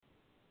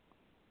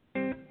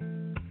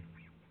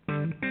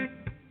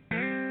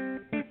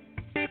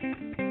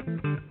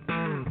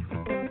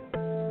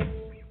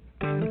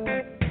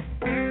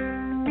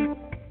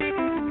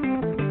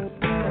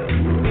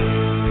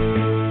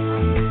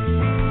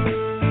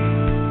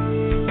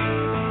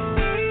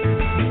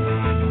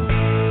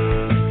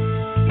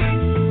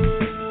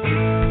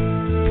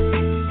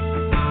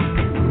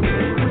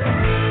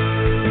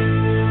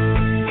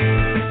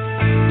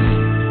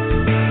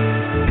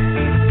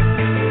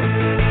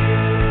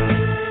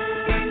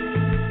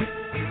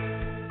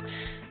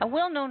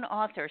well-known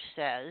author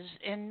says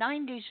in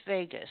 90s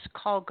Vegas,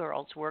 call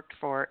girls worked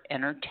for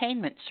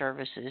entertainment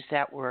services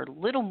that were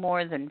little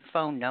more than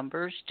phone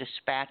numbers,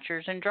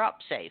 dispatchers, and drop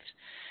safes.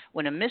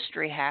 When a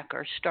mystery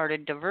hacker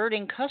started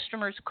diverting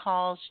customers'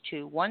 calls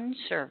to one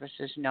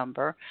service's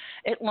number,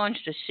 it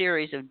launched a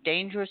series of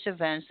dangerous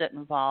events that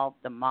involved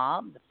the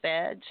mob, the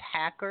feds,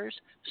 hackers,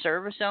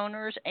 service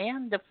owners,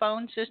 and the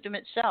phone system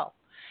itself.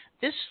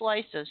 This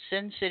slice of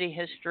Sin City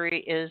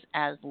history is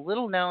as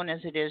little known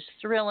as it is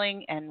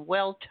thrilling and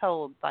well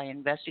told by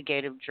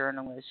investigative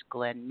journalist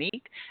Glen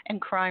Meek and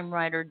crime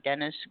writer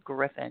Dennis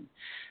Griffin.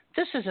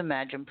 This is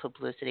Imagine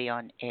Publicity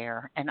on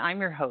Air, and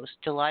I'm your host,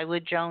 Delilah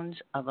Jones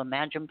of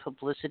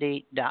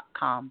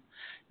ImaginePublicity.com.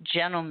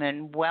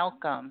 Gentlemen,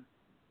 welcome.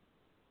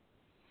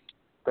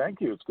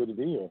 Thank you. It's good to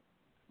be here.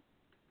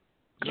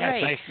 Yeah,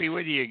 it's nice to be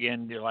with you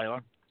again,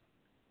 Delilah.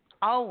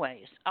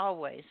 Always,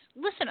 always.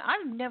 Listen,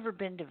 I've never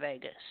been to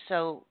Vegas,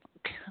 so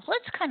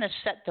let's kind of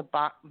set the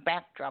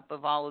backdrop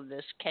of all of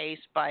this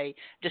case by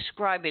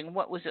describing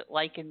what was it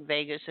like in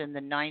Vegas in the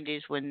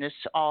 90s when this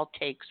all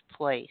takes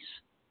place.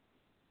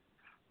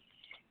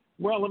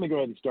 Well, let me go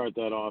ahead and start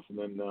that off, and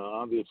then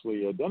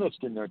obviously Dennis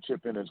can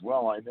chip in as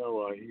well. I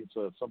know he's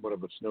somewhat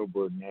of a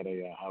snowbird and had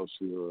a house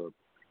here, a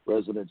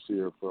residence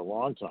here for a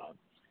long time,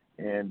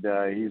 and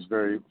he's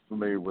very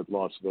familiar with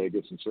Las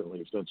Vegas and certainly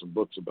has done some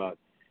books about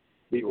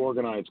the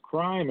organized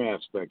crime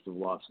aspect of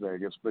Las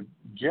Vegas. But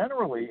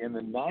generally in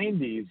the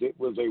 90s, it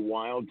was a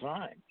wild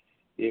time.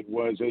 It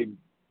was a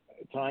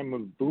time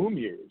of boom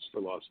years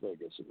for Las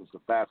Vegas. It was the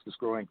fastest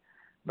growing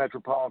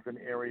metropolitan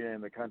area in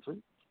the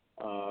country.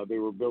 They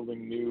were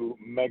building new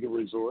mega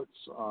resorts.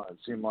 It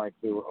seemed like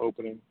they were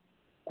opening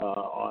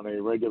on a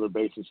regular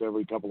basis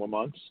every couple of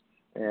months.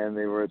 And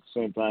they were at the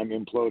same time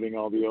imploding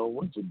all the old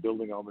ones and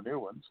building all the new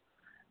ones.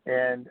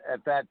 And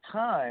at that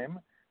time,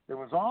 there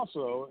was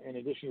also, in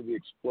addition to the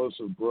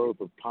explosive growth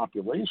of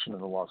population in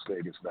the Las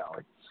Vegas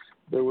Valley,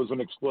 there was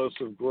an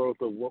explosive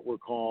growth of what were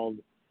called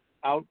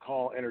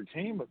out-call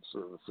entertainment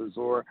services,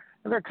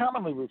 and they're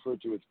commonly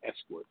referred to as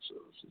escort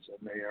services.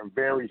 And they are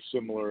very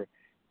similar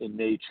in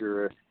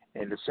nature.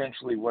 And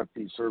essentially what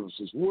these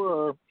services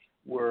were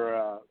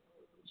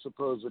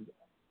supposed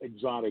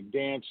exotic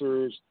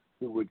dancers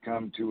who would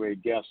come to a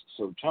guest's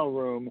hotel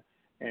room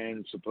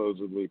and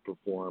supposedly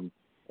perform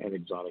an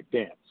exotic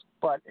dance.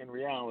 But in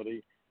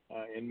reality,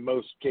 in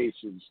most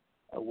cases,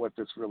 what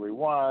this really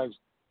was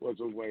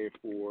a way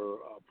for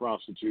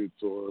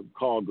prostitutes or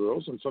call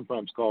girls, and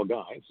sometimes call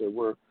guys. There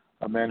were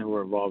men who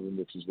were involved in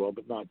this as well,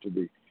 but not to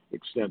the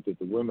extent that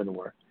the women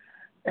were.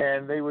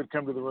 And they would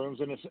come to the rooms,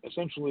 and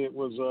essentially it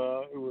was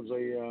a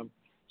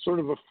sort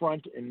of a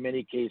front in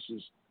many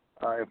cases,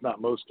 if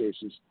not most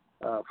cases,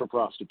 for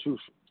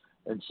prostitution.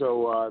 And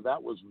so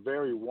that was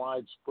very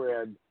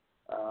widespread,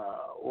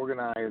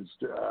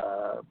 organized,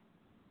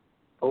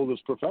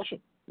 oldest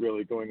profession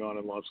really going on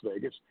in Las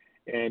Vegas.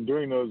 And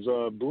during those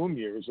boom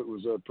years, it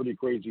was a pretty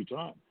crazy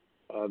time.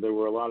 There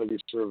were a lot of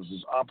these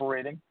services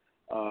operating.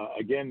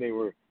 Again, they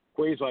were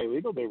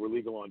quasi-legal. They were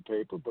legal on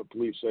paper, but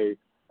police say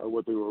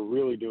what they were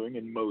really doing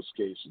in most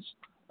cases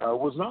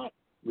was not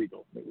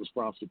legal. It was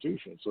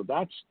prostitution. So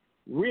that's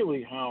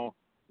really how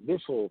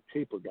this whole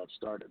caper got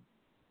started.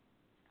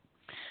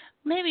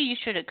 Maybe you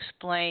should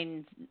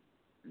explain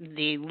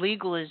the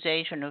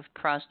legalization of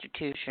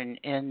prostitution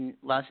in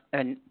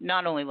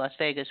not only Las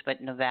Vegas but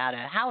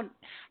Nevada.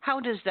 How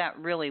does that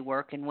really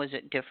work, and was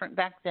it different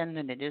back then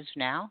than it is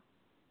now?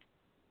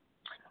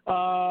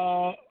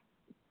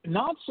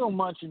 Not so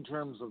much in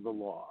terms of the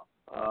law.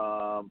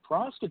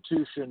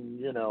 Prostitution,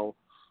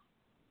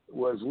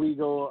 was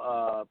legal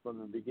from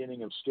the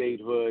beginning of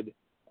statehood,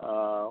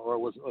 or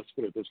let's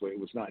put it this way, it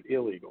was not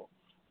illegal.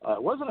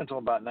 It wasn't until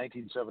about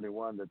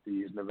 1971 that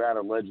the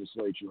Nevada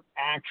legislature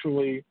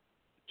actually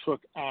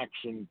took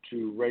action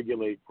to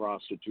regulate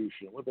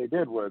prostitution. What they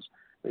did was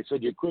they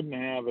said you couldn't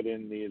have it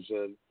in these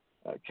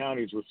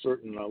counties with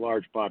certain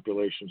large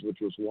populations, which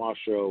was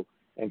Washoe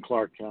and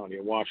Clark County.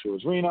 And Washoe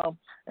is Reno,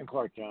 and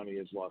Clark County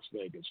is Las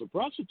Vegas. So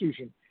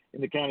prostitution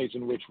in the counties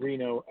in which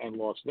Reno and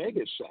Las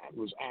Vegas sat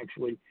was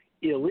actually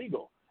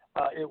illegal.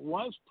 It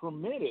was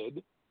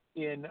permitted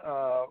in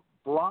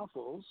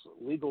brothels,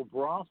 legal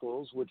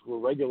brothels, which were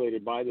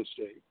regulated by the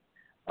state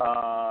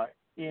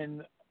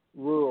in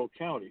rural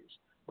counties.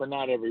 But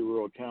not every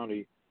rural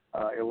county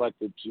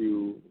elected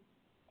to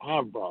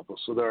have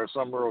brothels. So there are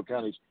some rural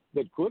counties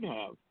that could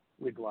have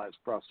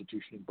legalized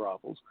prostitution in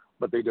brothels,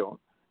 but they don't.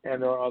 And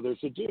there are others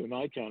that do.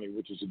 Nye County,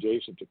 which is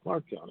adjacent to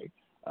Clark County,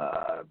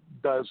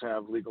 does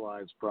have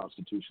legalized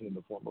prostitution in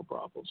the form of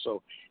brothels.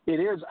 So it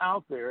is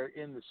out there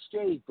in the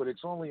state, but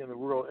it's only in the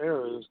rural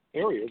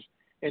areas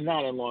and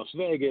not in Las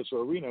Vegas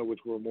or Reno,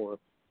 which were more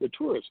the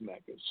tourist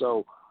meccas.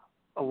 So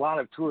a lot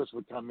of tourists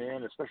would come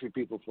in, especially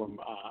people from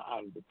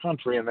out of the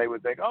country, and they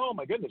would think, oh,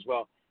 my goodness,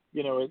 well,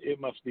 it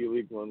must be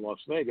illegal in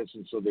Las Vegas.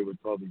 And so they would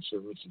call these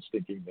services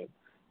thinking that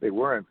they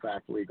were, in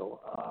fact, legal.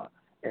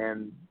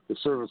 And the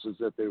services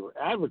that they were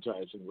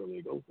advertising were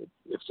legal,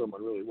 if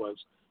someone really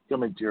was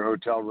coming to your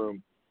hotel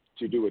room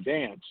to do a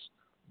dance.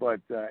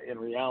 But in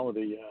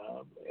reality,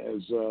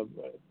 as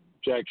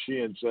Jack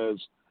Sheehan says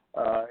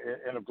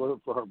in a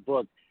book for her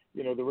book,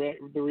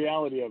 the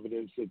reality of it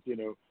is that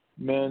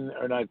men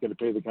are not going to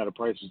pay the kind of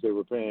prices they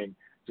were paying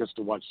just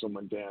to watch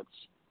someone dance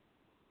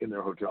in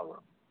their hotel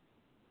room.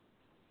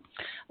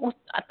 Well,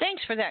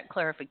 thanks for that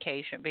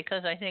clarification,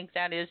 because I think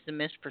that is the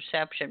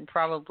misperception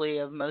probably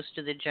of most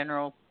of the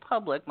general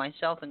public,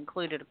 myself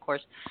included. Of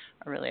course,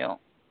 I really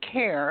don't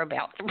care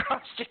about the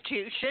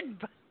prostitution,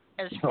 but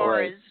as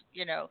far as,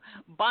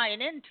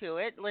 buying into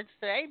it, let's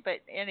say.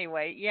 But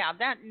anyway, yeah,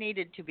 that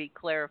needed to be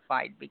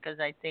clarified, because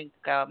I think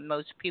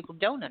most people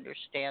don't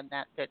understand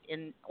that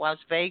in Las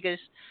Vegas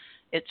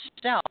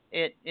itself,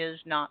 it is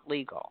not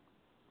legal.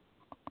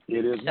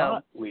 It is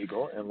not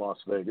legal in Las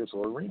Vegas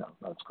or Reno.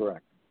 That's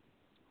correct.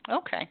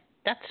 Okay,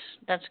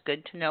 that's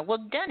good to know.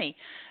 Well, Denny,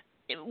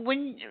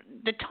 when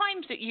the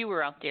times that you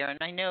were out there, and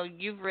I know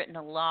you've written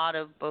a lot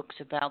of books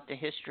about the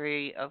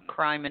history of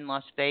crime in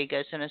Las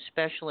Vegas, and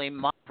especially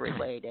mob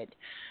related,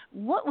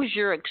 what was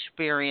your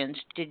experience?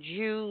 Did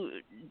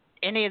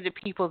any of the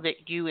people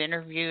that you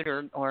interviewed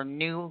or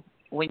knew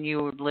when you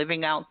were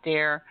living out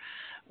there,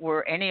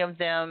 were any of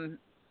them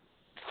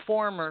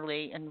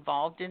formerly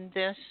involved in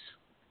this?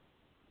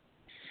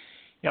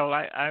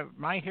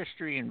 My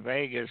history in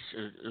Vegas,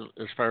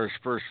 as far as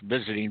first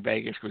visiting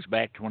Vegas, goes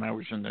back to when I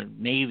was in the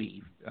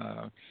Navy,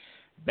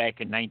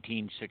 back in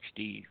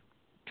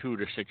 1962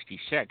 to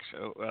 66.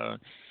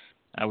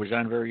 I was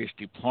on various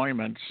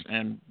deployments,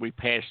 and we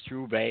passed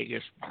through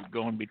Vegas,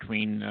 going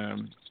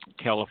between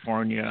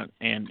California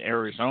and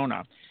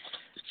Arizona.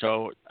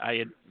 So I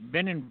had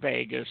been in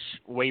Vegas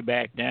way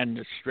back then.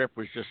 The Strip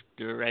was just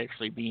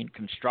actually being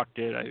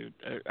constructed.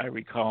 I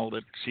recall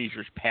that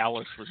Caesar's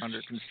Palace was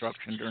under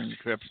construction during the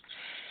trips.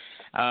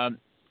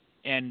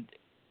 And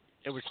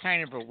it was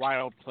kind of a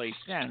wild place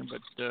then,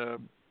 but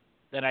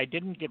then I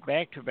didn't get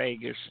back to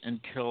Vegas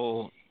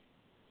until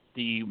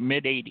the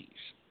mid-'80s.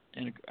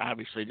 And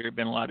obviously there had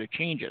been a lot of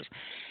changes.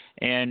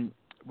 And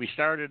we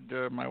started,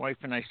 my wife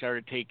and I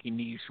started taking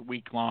these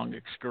week-long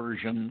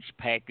excursions,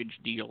 package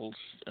deals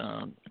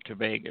to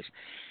Vegas.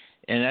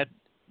 And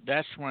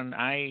that's when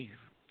I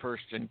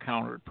first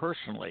encountered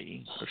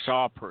personally, or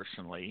saw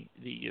personally,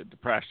 the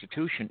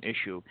prostitution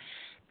issue,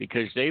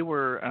 because they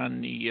were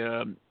on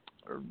the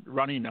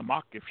running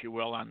amok, if you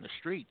will, on the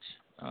streets,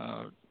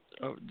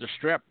 the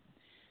Strip.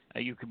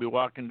 You could be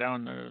walking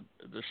down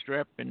the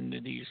Strip, and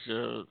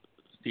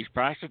these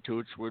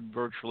prostitutes would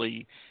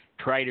virtually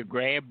try to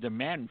grab the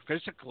men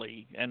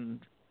physically and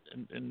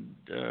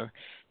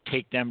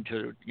take them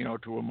to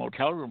a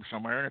motel room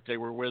somewhere. And if they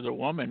were with a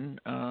woman,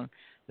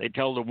 they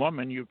tell the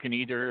woman, you can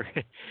either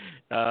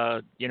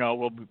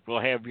we'll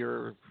have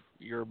your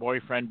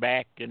boyfriend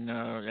back in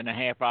a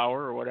half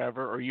hour or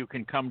whatever, or you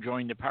can come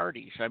join the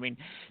parties. I mean,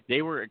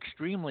 they were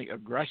extremely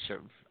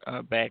aggressive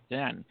back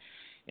then.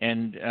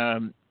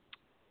 And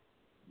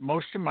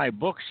most of my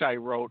books I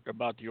wrote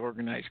about the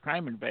organized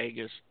crime in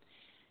Vegas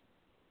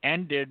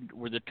ended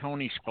with the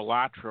Tony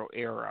Spilatro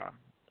era.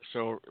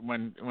 So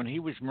when he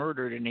was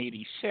murdered in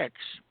 '86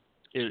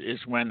 is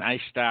when I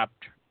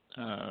stopped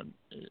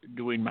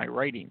doing my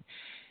writing.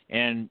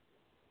 And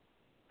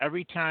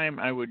every time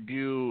I would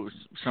do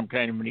some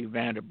kind of an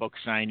event, a book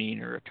signing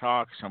or a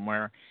talk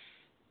somewhere,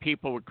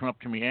 people would come up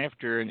to me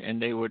after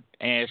and they would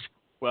ask,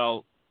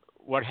 well,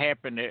 what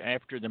happened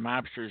after the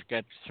mobsters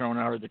got thrown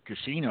out of the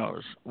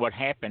casinos? What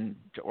happened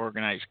to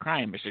organized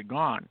crime? Is it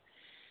gone?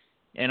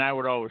 And I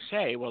would always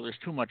say, well, there's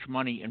too much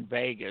money in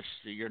Vegas,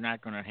 so you're not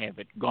going to have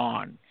it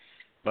gone.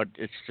 But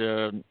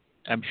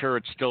I'm sure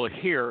it's still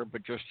here,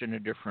 but just in a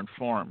different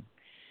form.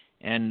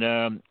 And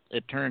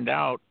it turned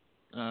out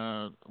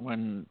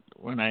when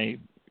I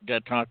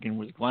got talking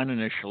with Glen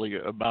initially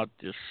about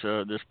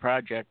this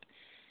project,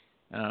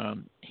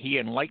 he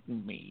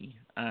enlightened me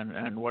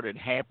on what had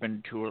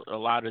happened to a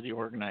lot of the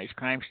organized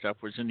crime stuff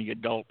was in the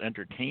adult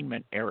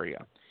entertainment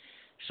area.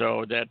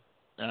 So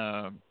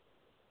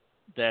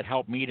that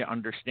helped me to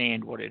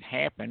understand what had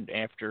happened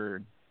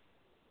after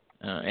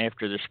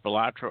the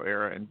Spilatro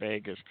era in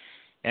Vegas.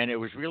 And it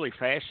was really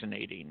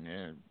fascinating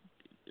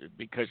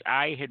because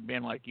I had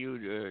been like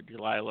you,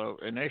 Delilah.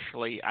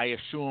 Initially, I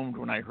assumed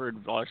when I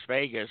heard Las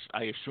Vegas,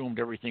 I assumed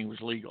everything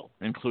was legal,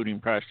 including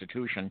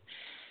prostitution.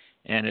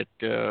 And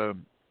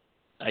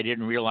I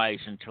didn't realize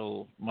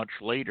until much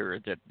later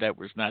that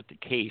was not the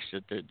case,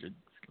 that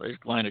as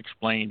Glenn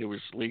explained, it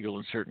was legal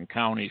in certain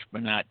counties,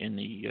 but not in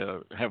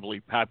the heavily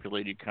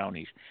populated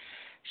counties.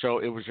 So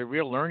it was a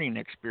real learning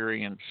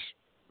experience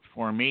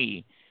for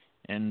me,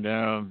 and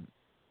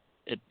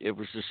it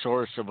was the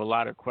source of a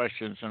lot of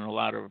questions and a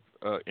lot of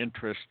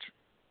interest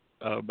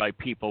by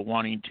people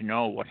wanting to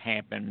know what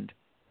happened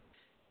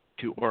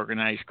to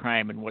organized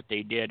crime and what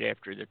they did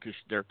after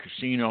their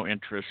casino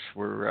interests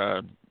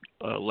were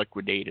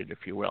liquidated,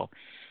 if you will.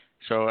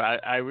 So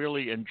I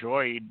really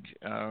enjoyed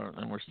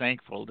and was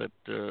thankful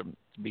to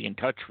be in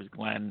touch with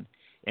Glenn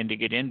and to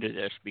get into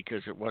this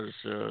because it was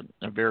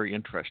very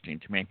interesting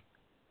to me.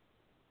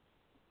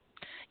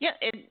 Yeah,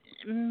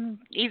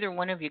 either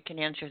one of you can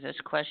answer this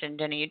question,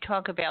 Denny. You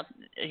talk about,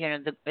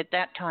 at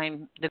that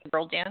time, the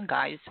girls and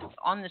guys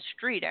on the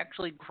street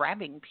actually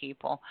grabbing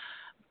people.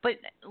 But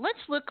let's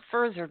look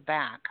further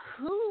back.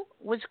 Who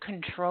was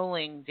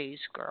controlling these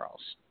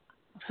girls?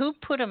 Who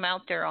put them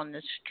out there on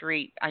the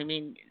street? I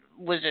mean,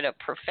 was it a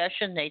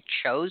profession they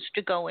chose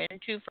to go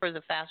into for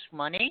the fast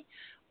money?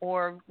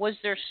 Or was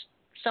there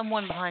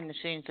someone behind the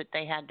scenes that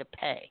they had to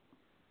pay?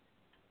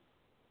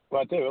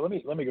 Well, I tell you,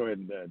 let me go ahead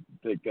and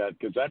take that,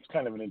 because that's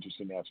kind of an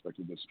interesting aspect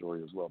of this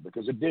story as well,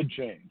 because it did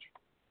change,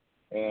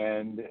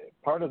 and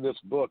part of this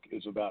book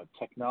is about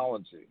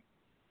technology.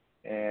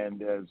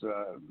 And as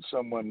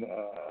someone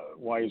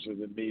wiser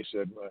than me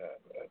said,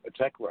 a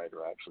tech writer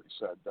actually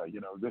said,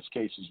 this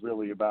case is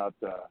really about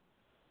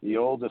the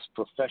oldest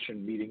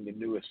profession meeting the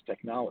newest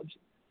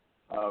technology,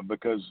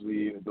 because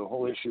the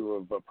whole issue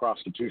of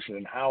prostitution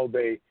and how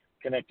they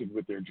connected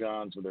with their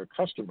Johns or their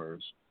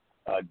customers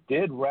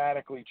did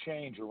radically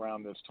change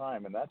around this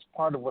time, and that's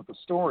part of what the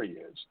story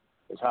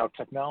is how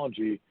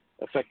technology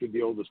affected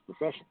the oldest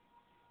profession.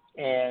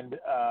 And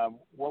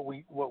what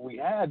we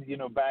had,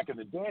 back in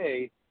the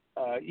day,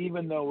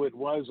 even though it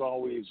was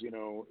always,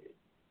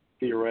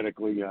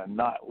 theoretically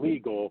not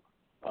legal,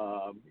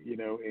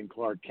 in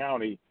Clark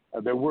County,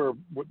 there were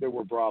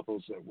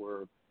brothels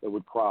that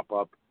would crop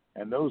up,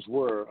 and those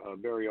were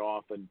very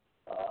often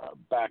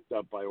backed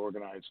up by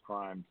organized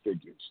crime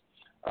figures.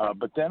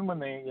 But then when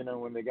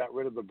they got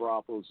rid of the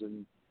brothels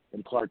in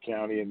Clark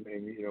County and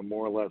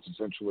more or less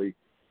essentially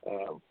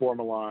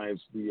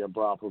formalized the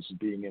brothels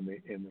being in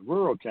the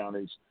rural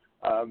counties,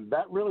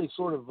 that really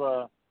sort of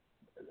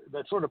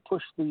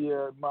pushed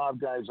the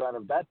mob guys out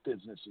of that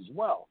business as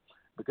well,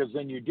 because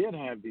then you did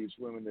have these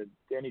women that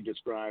Danny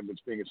described as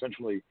being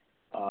essentially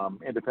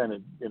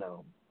independent,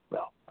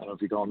 well, I don't know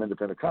if you call them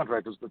independent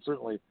contractors, but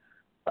certainly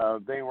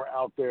they were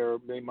out there.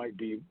 They might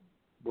be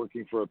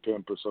working for a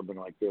pimp or something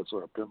like this,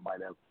 or a pimp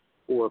might have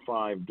 4 or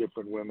 5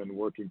 different women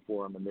working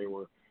for him, and they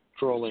were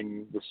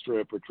trolling the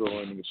strip or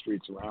trolling the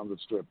streets around the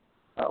strip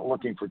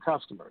looking for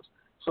customers.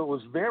 So it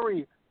was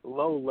very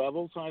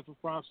low-level type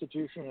of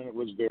prostitution, and it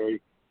was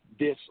very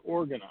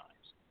disorganized.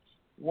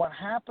 What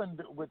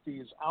happened with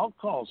these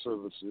outcall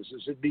services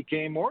is it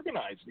became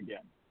organized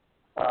again.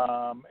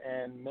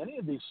 And many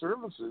of these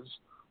services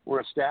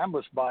were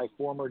established by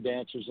former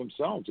dancers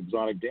themselves,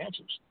 exotic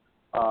dancers.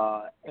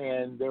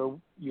 And there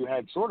you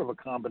had sort of a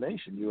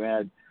combination. You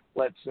had,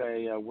 let's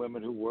say,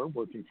 women who were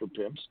working for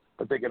pimps,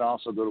 but they could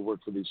also go to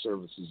work for these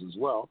services as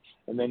well.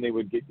 And then they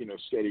would get,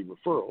 steady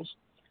referrals.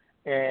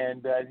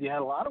 And you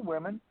had a lot of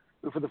women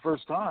who, for the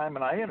first time,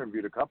 and I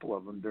interviewed a couple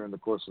of them during the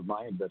course of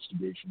my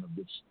investigation of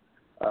this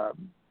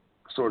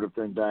sort of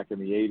thing back in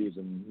the 80s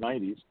and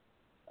 90s,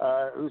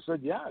 who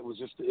said, yeah, it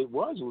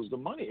was the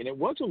money, and it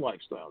was a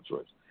lifestyle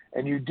choice.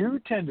 And you do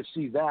tend to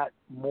see that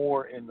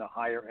more in the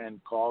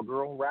higher-end call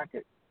girl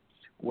racket,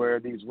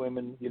 where these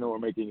women, are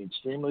making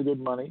extremely good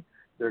money.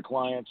 Their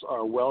clients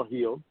are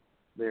well-heeled.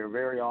 They're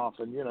very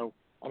often,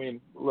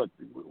 look,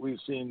 we've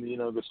seen,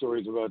 the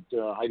stories about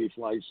Heidi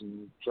Fleiss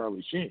and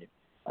Charlie Sheen.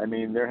 I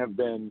mean, there have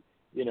been,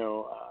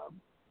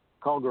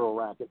 call girl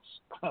rackets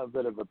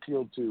that have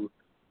appealed to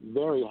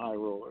very high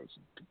rollers,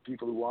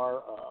 people who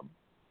are,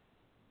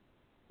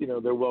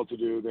 they're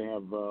well-to-do. They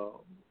have,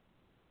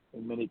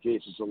 in many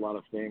cases, a lot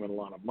of fame and a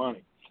lot of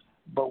money.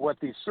 But what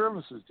these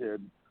services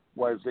did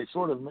was they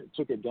sort of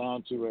took it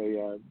down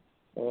to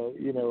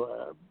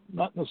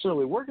not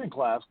necessarily working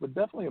class, but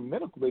definitely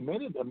they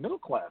made it a middle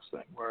class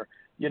thing where,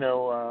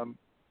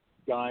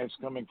 guys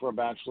coming for a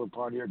bachelor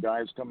party or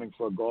guys coming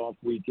for a golf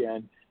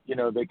weekend,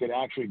 they could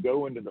actually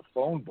go into the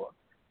phone book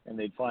and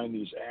they'd find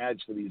these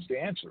ads for these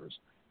dancers,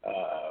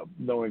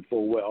 knowing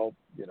full well,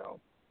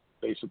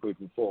 basically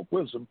from folk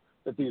wisdom,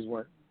 that these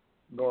weren't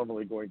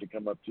normally going to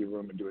come up to your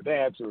room and do a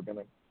dance. They were going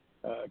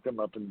to come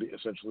up and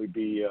essentially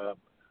be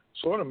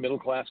sort of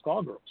middle-class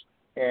call girls.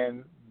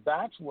 And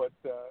that's what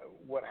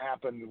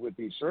happened with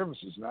these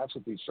services, and that's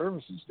what these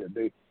services did.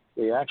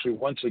 They actually,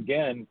 once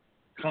again,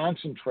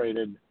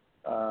 concentrated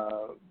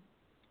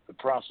the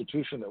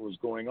prostitution that was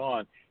going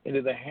on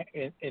into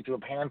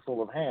a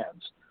handful of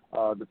hands,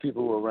 the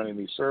people who were running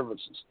these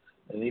services.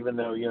 And even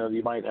though,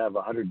 you might have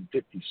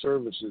 150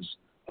 services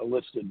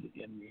listed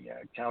in the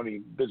county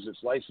business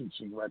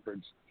licensing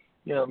records,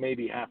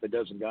 maybe half a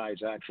dozen guys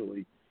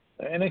actually,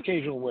 and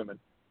occasional women,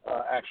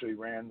 actually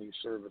ran these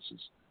services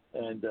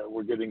and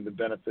were getting the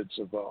benefits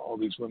of all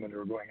these women who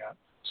are going out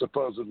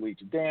supposedly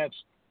to dance,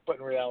 but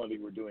in reality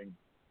were doing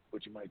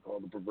what you might call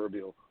the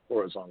proverbial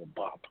horizontal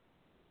bop.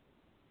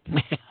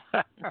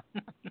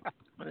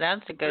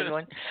 That's a good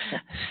one.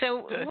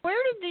 So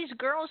where did these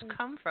girls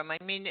come from? I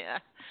mean,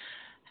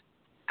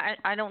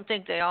 I don't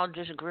think they all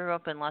just grew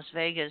up in Las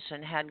Vegas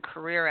and had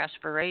career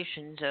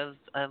aspirations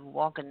of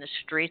walking the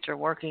streets or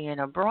working in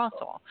a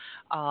brothel.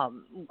 No,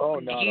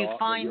 you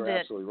find you're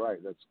that, absolutely right.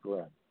 That's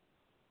correct.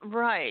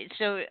 Right.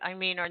 So, I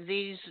mean, are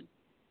these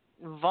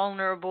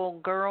vulnerable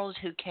girls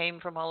who came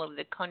from all over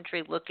the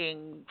country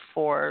looking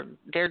for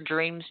their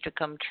dreams to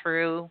come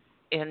true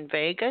in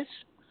Vegas?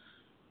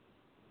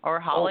 Or Oh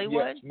yes,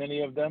 Hollywood?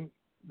 many of them.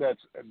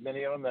 That's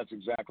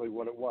exactly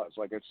what it was.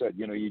 Like I said,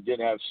 you did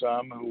have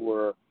some who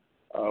were,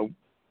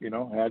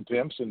 had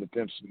pimps, and the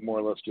pimps more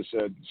or less just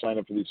said sign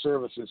up for these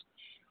services.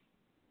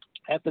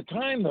 At the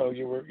time, though,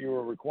 you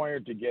were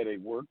required to get a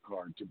work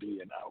card to be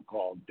an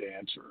out-call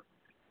dancer,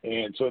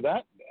 and so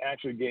that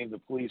actually gave the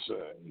police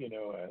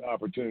an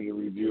opportunity to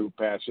review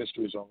past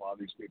histories on a lot of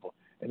these people,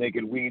 and they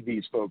could weed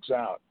these folks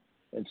out.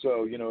 And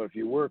so, if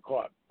you were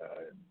caught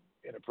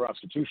in a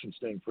prostitution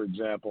sting, for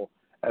example,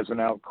 as an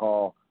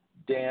out-call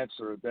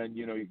dancer, then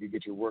you could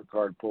get your work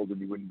card pulled,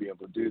 and you wouldn't be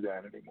able to do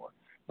that anymore.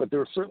 But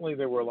there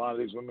were a lot of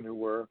these women who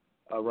were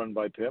run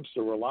by pimps.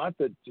 There were a lot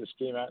that just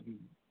came out and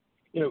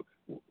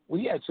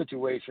we had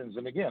situations,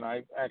 and again,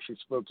 I actually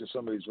spoke to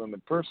some of these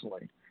women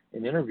personally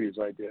in interviews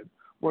I did,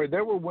 where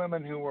there were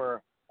women who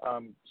were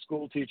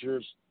school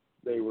teachers,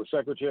 they were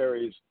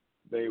secretaries,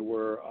 they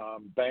were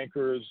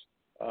bankers,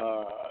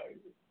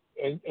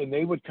 and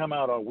they would come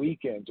out on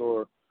weekends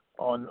or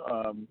on,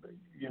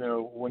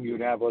 when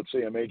you'd have, let's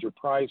say, a major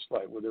prize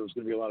fight where there was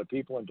going to be a lot of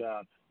people in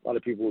town, a lot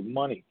of people with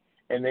money,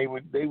 and they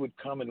would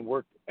come and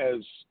work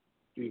as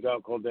these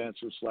out-call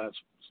dancers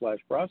slash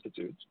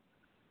prostitutes.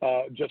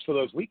 Just for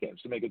those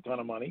weekends to make a ton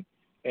of money,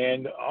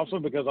 and also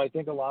because I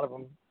think a lot of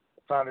them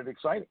found it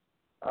exciting.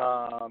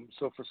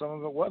 So for some of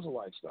them it was a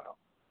lifestyle.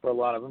 For a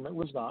lot of them it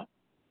was not,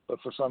 but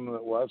for some of them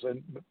it was.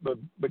 And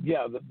but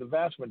yeah, the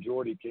vast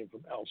majority came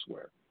from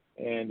elsewhere.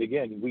 And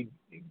again,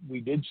 we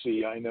did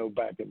see, I know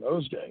back in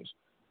those days,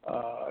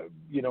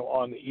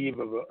 on the eve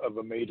of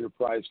a major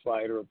prize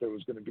fight, or if there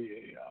was going to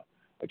be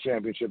a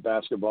championship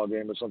basketball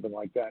game or something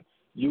like that,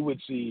 you would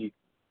see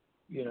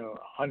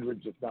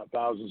hundreds, if not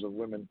thousands, of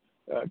women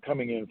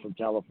coming in from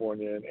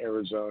California and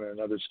Arizona and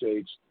other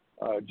states,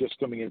 just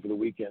coming in for the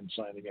weekend,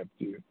 signing up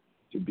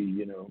to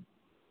be,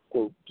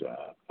 quote,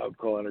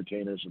 out-call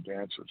entertainers or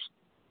dancers.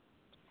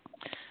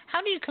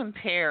 How do you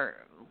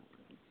compare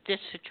this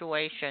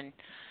situation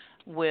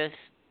with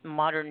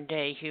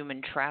modern-day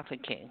human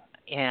trafficking?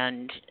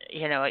 And,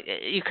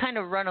 you kind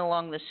of run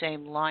along the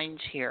same lines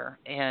here,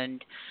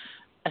 and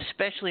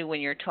especially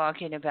when you're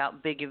talking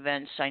about big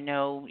events. I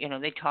know,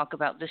 they talk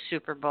about the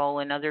Super Bowl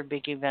and other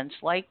big events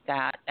like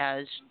that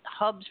as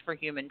hubs for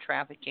human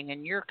trafficking,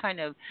 and you're kind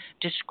of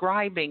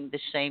describing the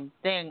same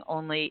thing,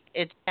 only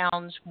it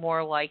sounds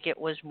more like it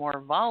was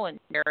more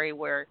voluntary,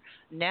 where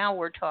now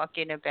we're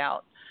talking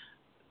about,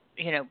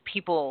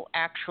 people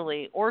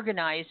actually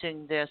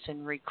organizing this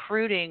and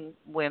recruiting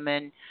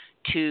women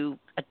to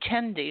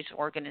attend these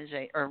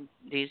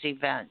these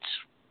events.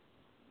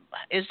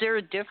 Is there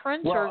a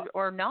difference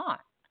or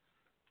not?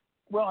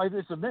 Well,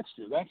 it's a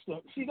mixture. That's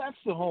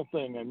the whole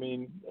thing. I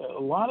mean,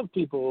 a lot of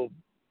people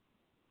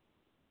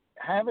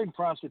having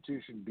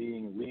prostitution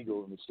being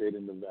legal in the state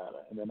of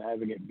Nevada and then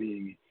having it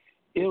being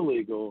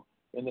illegal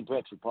in the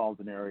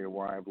metropolitan area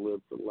where I've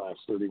lived for the last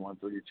 31,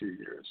 32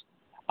 years.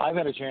 I've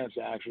had a chance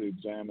to actually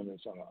examine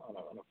this on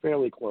a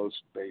fairly close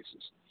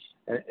basis.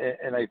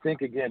 And I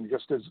think, again,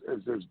 just as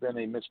there's been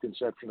a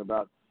misconception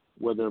about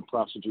whether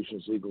prostitution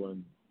is legal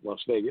in Las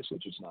Vegas,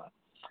 which is not,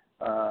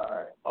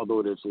 although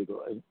it is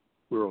legal in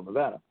rural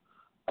Nevada,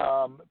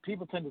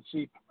 people tend to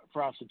see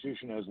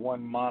prostitution as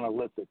one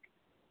monolithic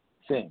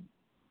thing,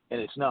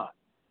 and it's not.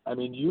 I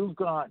mean, you've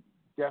got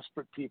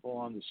desperate people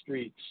on the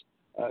streets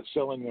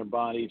selling their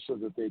bodies so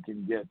that they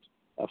can get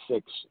a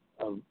fix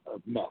of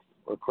meth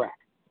or crack,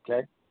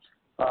 okay?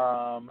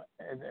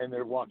 And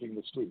they're walking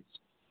the streets.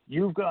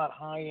 You've got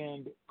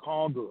high-end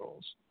call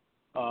girls,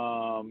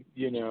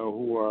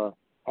 who are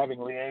having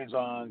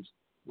liaisons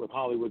with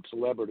Hollywood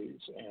celebrities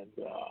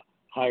and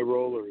high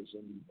rollers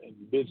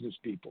and business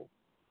people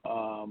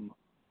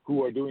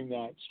who are doing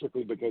that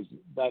strictly because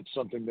that's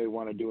something they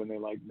want to do and they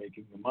like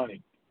making the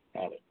money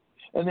at it.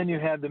 And then you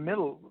had the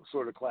middle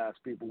sort of class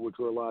people, which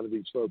were a lot of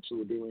these folks who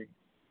were doing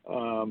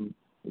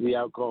the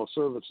out-call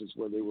services,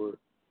 where they were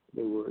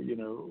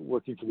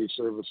working for these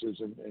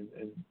services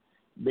and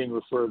being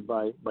referred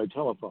by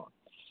telephone.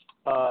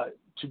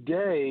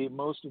 Today,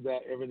 most of that,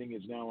 everything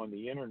is now on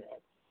the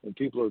internet, and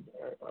people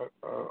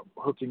are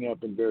hooking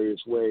up in various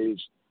ways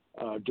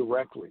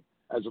directly,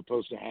 as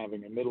opposed to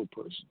having a middle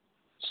person.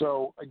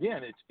 So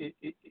again,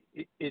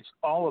 it's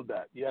all of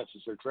that. Yes,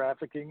 is there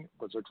trafficking?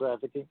 Was there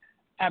trafficking?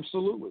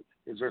 Absolutely.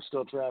 Is there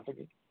still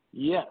trafficking?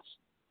 Yes.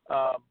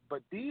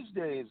 But these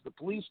days, the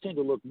police tend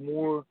to look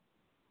more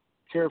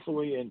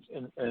carefully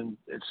and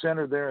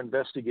center their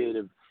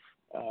investigative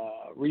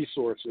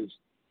resources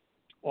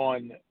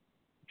on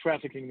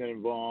trafficking that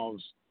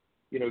involves,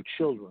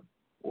 children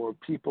or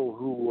people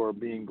who are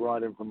being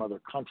brought in from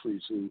other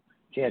countries who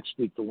can't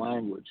speak the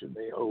language and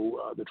they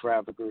owe the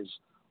traffickers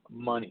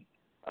money.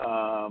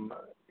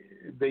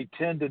 They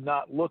tend to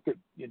not look at,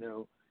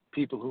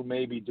 people who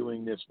may be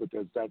doing this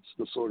because that's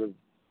the sort of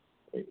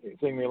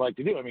thing they like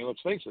to do. I mean, let's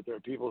face it, there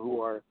are people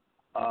who are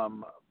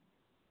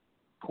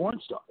porn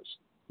stars.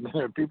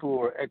 There are people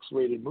who are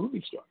X-rated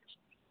movie stars.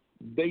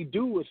 They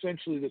do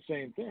essentially the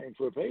same thing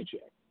for a paycheck.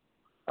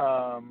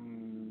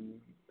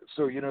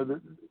 So,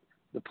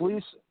 the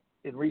police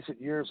in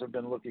recent years have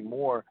been looking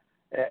more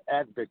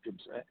at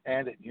victims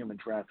and at human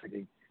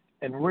trafficking,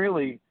 and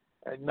really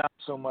not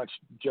so much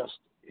just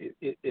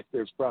if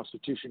there's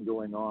prostitution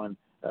going on,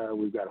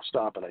 we've got to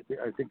stop it.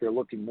 I think they're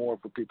looking more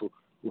for people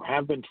who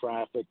have been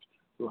trafficked,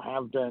 who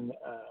have been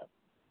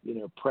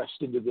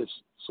pressed into this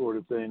sort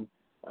of thing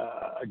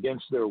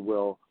against their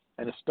will,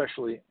 and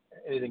especially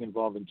anything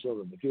involving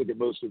children. If you look at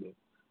most of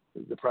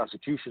the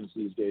prosecutions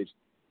these days,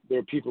 there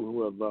are people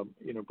who have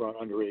brought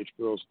underage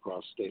girls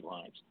across state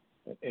lines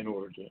in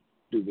order to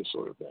do this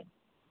sort of thing.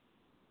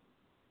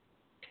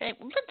 Okay,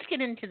 well, let's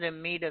get into the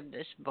meat of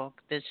this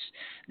book,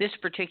 this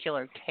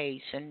particular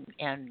case,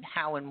 and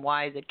how and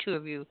why the two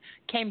of you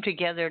came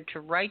together to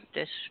write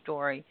this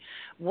story.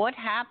 What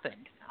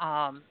happened?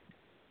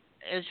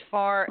 As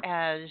far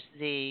as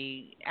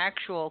the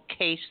actual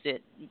case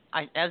that,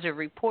 as a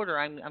reporter,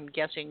 I'm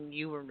guessing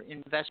you were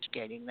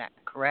investigating that,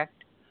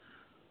 correct?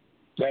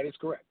 That is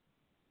correct.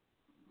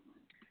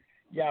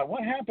 Yeah,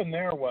 what happened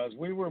there was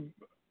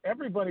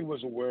everybody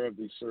was aware of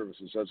these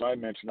services. As I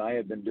mentioned, I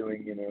had been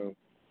doing,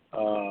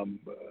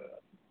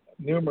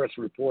 numerous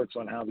reports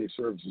on how these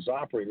services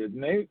operated,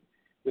 and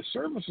the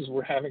services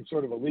were having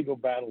sort of a legal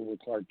battle with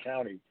Clark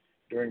County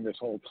during this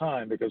whole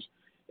time, because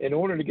in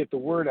order to get the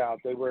word out,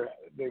 they were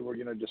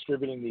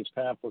distributing these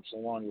pamphlets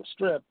along the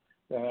strip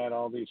that had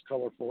all these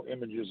colorful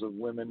images of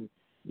women,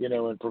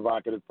 in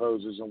provocative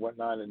poses and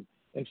whatnot, and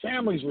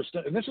families were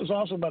and this was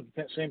also about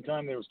the same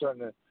time they were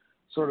starting to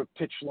sort of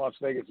pitch Las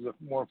Vegas as a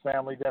more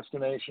family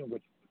destination,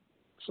 which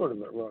sort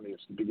of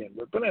erroneous to begin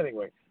with. But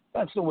anyway,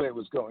 that's the way it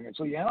was going. And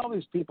so you had all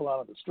these people out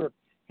on the strip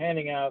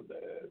handing out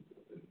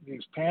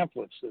these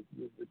pamphlets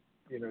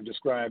that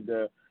described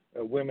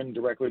women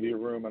directly to your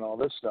room and all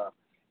this stuff.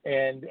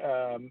 And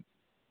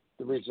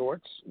the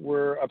resorts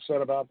were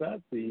upset about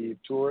that. The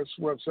tourists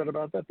were upset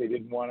about that. They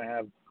didn't want to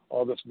have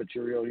all this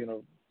material,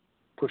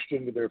 pushed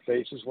into their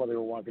faces while they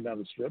were walking down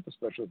the strip,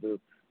 especially if they're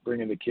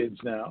bringing the kids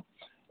now.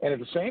 And at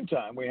the same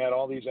time, we had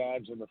all these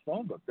ads in the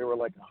phone book. There were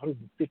like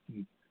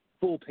 150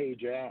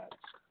 full-page ads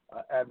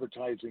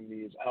advertising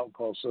these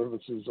out-call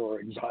services or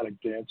exotic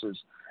dancers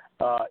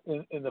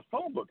in the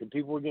phone book. And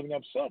people were getting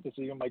upset. They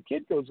said, my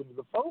kid goes into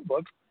the phone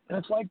book, and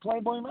it's like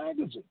Playboy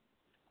magazine.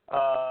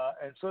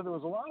 And so there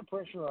was a lot of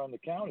pressure on the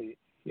county,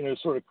 to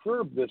sort of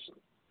curb this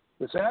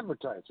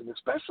advertising,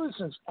 especially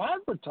since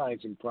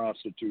advertising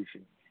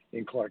prostitution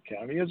in Clark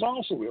County is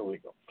also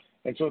illegal.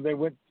 And so they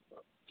went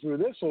through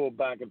this whole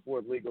back and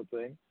forth legal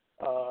thing.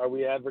 Are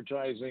we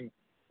advertising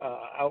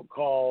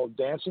out-call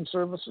dancing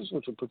services,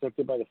 which are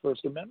protected by the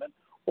First Amendment,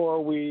 or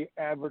are we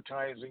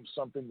advertising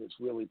something that's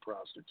really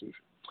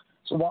prostitution?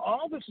 So while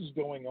all this is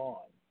going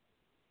on,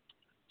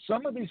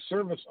 some of these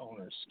service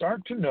owners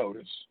start to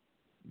notice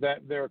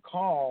that their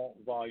call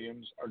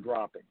volumes are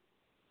dropping.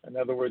 In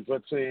other words,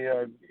 let's say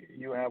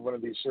you have one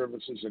of these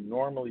services, and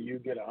normally you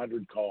get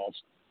 100 calls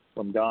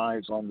from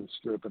guys on the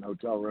strip and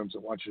hotel rooms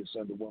that want you to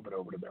send a woman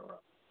over to their room.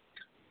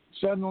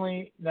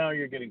 Suddenly, now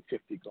you're getting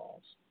 50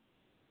 calls.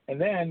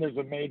 And then there's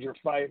a major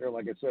fight, or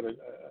like I said,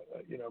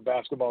 a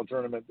basketball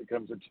tournament that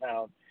comes to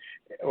town,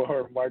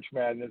 or March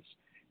Madness,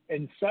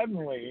 and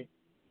suddenly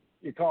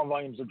your call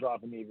volumes are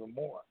dropping even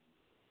more.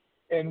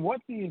 And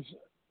what these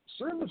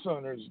service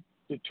owners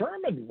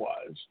determined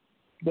was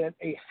that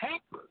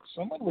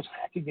someone was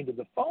hacking into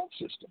the phone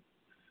system.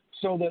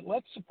 So that,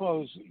 let's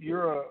suppose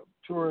you're a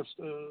tourist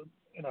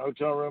in a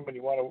hotel room and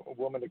you want a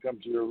woman to come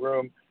to your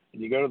room,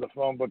 and you go to the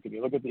phone book and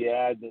you look at the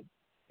ad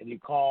and you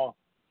call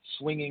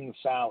Swinging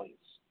Sally's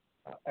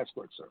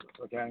escort service,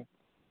 okay?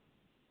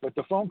 But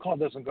the phone call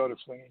doesn't go to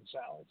Swinging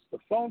Sally's. The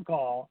phone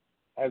call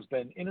has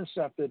been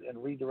intercepted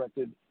and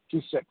redirected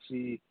to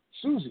Sexy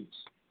Susie's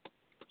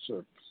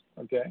service,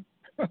 okay?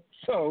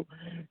 So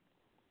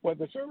what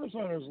the service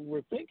owners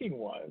were thinking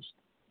was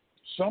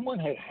someone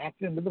had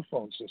hacked into the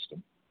phone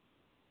system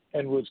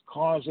and was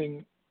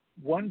causing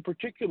one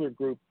particular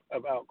group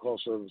of out-call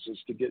services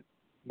to get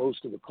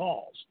most of the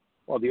calls,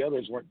 while the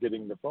others weren't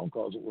getting the phone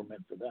calls that were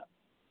meant for them.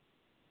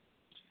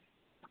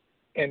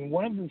 And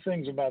one of the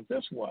things about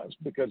this was,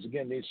 because,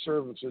 again, these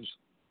services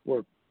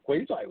were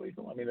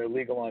quasi-legal. I mean, they're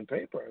legal on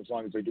paper. As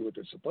long as they do what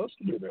they're supposed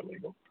to do, they're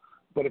legal.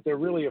 But if they're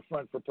really a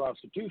front for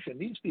prostitution,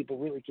 these people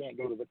really can't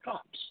go to the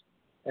cops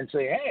and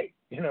say, hey,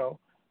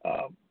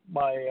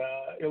 my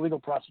illegal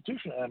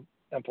prostitution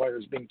empire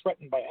is being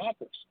threatened by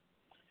hackers.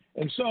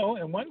 And so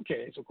in one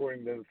case,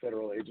 according to the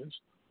federal agents,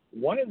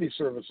 one of these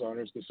service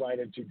owners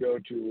decided to go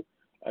to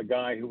a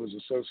guy who was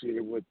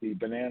associated with the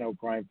Bonanno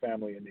crime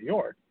family in New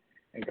York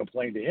and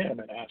complain to him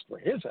and ask for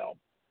his help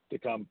to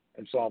come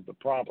and solve the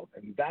problem.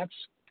 And that's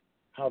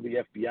how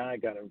the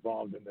FBI got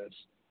involved in this,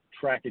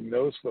 tracking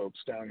those folks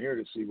down here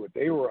to see what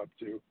they were up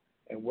to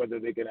and whether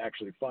they could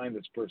actually find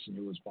this person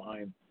who was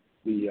behind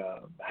the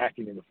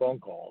hacking in the phone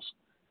calls.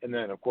 And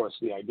then, of course,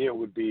 the idea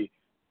would be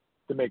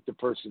to make the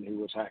person who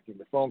was hacking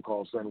the phone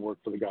calls then work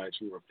for the guys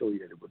who were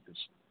affiliated with this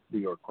New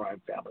York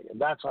crime family. And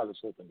that's how this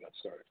whole thing got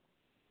started.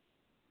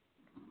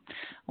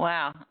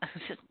 Wow.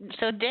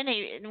 So,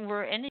 Denny,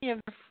 were any of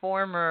your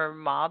former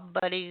mob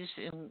buddies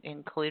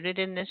included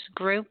in this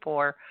group,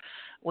 or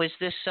was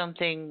this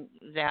something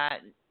that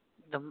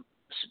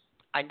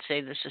I'd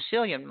say the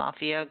Sicilian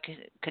mafia,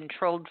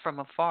 controlled from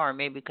afar,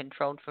 maybe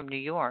controlled from New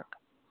York.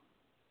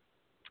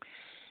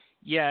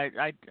 Yeah,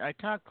 I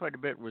talked quite a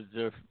bit with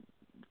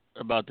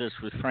about this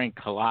with Frank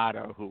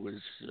Collada, who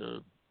was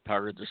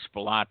part of the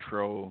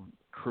Spilatro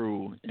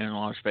crew in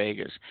Las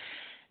Vegas,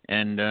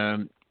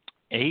 and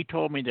he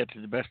told me that, to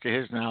the best of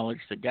his knowledge,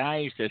 the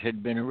guys that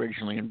had been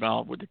originally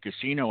involved with the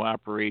casino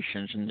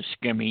operations and the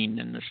skimming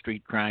and the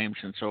street crimes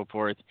and so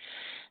forth,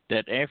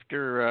 that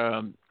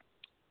after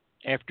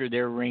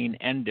their reign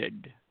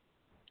ended,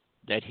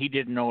 that he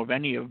didn't know of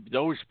any of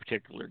those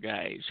particular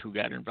guys who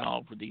got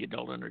involved with the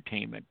adult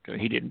entertainment.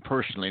 He didn't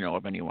personally know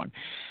of anyone.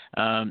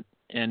 And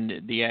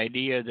the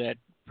idea that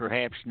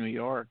perhaps New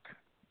York,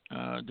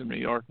 the New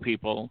York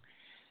people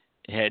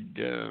had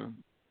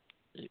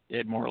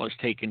more or less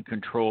taken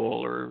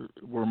control or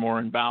were more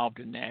involved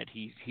in that,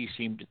 he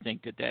seemed to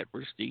think that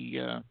was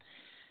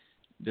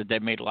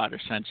that made a lot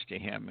of sense to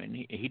him, and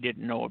he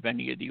didn't know of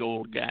any of the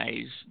old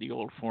guys, the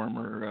old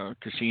former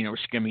casino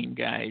skimming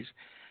guys,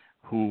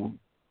 who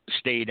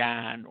stayed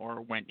on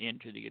or went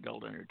into the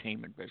adult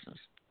entertainment business.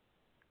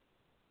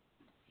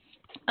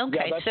 Okay,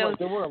 yeah, that's so right.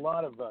 There were a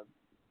lot of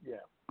yeah.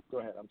 Go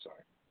ahead. I'm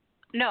sorry.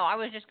 no, I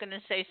was just going to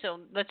say. So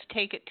let's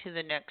take it to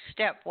the next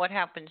step. What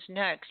happens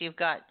next? You've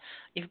got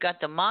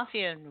the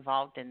mafia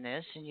involved in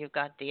this, and you've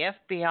got the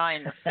FBI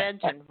and the feds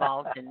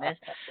involved in this,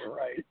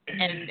 right?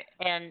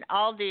 And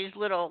all these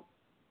little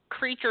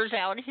creatures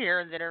out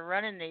here that are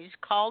running these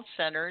call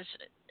centers.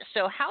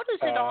 So how does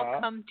it all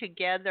come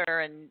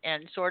together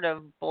and sort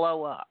of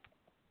blow up?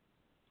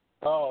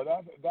 Oh,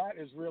 that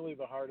is really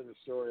the heart of the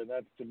story, and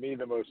that's, to me,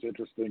 the most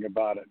interesting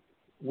about it.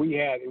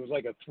 It was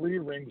like a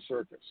 3-ring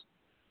circus.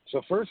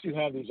 So first you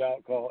have these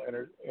out-call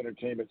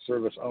entertainment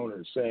service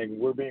owners saying,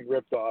 we're being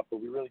ripped off,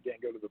 but we really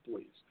can't go to the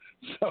police.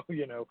 So,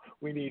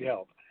 we need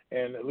help.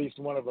 And at least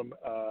one of them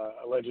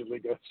allegedly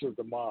goes to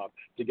the mob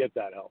to get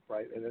that help,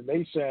 right? And then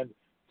they send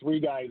 3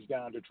 guys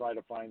down to try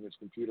to find this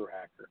computer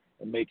hacker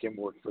and make him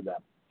work for them.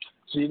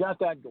 So you got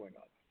that going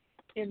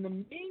on. In the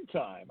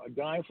meantime, a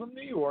guy from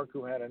New York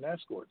who had an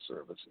escort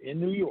service in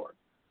New York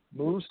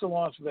moves to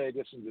Las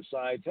Vegas and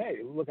decides, hey,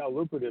 look how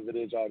lucrative it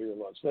is out here in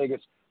Las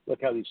Vegas. Look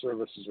how these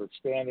services are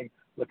expanding.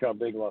 Look how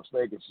big Las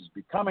Vegas is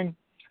becoming.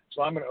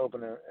 So I'm going to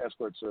open an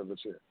escort service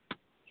here.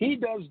 He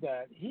does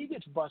that. He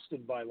gets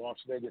busted by Las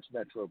Vegas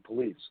Metro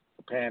Police,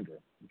 the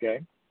pandering,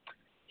 okay?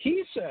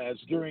 He says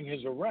during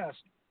his arrest,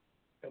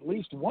 at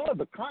least one of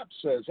the cops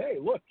says, hey,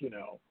 look,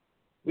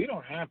 we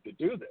don't have to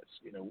do this.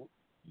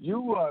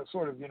 You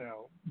sort of,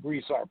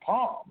 grease our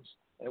palms,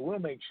 and we'll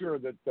make sure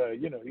that,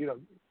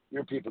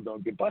 your people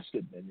don't get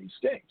busted in these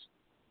stings.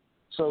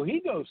 So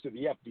he goes to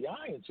the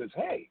FBI and says,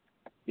 hey,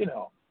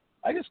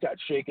 I just got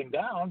shaken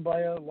down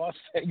by a Las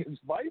Vegas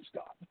vice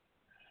cop.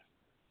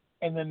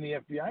 And then the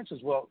FBI says,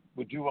 well,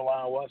 would you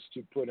allow us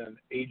to put an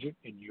agent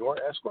in your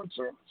escort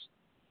service,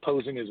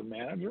 posing as a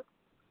manager?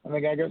 And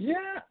the guy goes,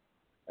 yeah.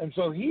 And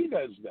so he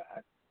does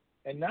that.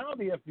 And now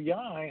the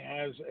FBI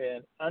has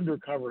an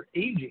undercover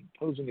agent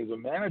posing as a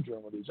manager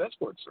in one of these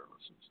escort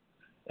services.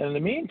 And in the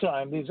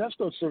meantime, these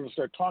escort services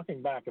are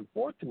talking back and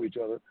forth to each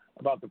other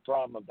about the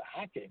problem of the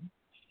hacking.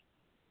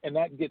 And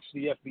that gets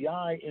the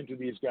FBI into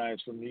these guys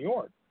from New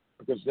York,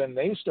 because then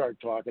they start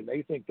talking.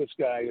 They think this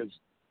guy is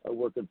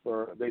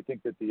they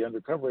think that the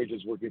undercover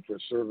agent is working for a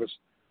service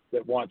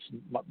that wants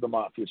the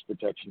mafia's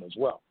protection as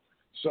well.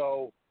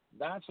 So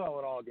that's how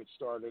it all gets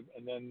started.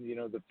 And then,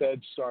 the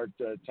feds start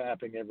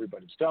tapping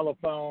everybody's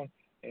telephone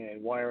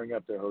and wiring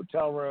up their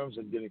hotel rooms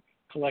and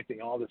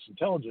collecting all this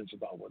intelligence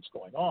about what's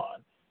going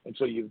on. And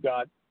so you've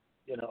got,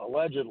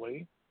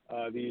 allegedly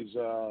these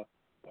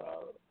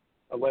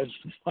alleged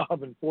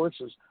mob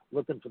enforcers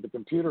looking for the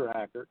computer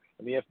hacker,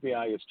 and the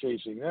FBI is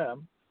chasing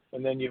them.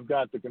 And then you've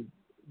got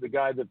the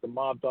guy that the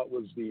mob thought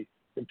was the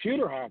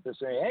computer hacker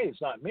saying, hey,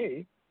 it's not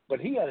me. But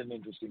he had an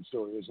interesting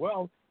story as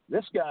well.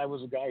 This guy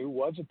was a guy who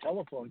was a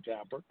telephone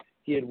tapper.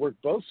 He had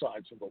worked both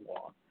sides of the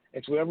law.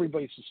 And so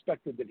everybody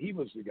suspected that he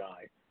was the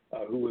guy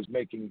who was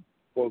making,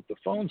 quote, the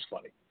phones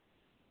funny.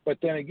 But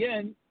then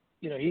again,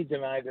 he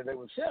denied that it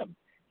was him.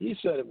 He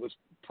said it was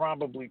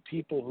probably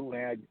people who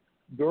had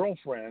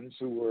girlfriends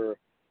who were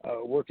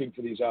working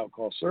for these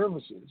out-call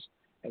services.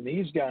 And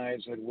these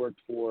guys had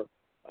worked for,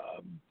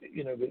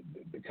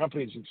 the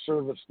companies that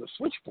service the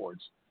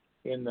switchboards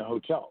in the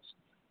hotels.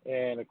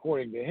 And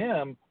according to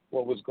him,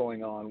 what was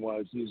going on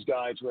was these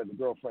guys who had the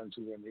girlfriends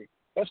who were in the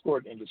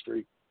escort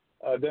industry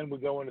then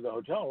would go into the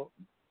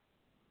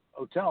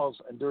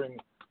hotels and during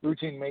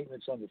routine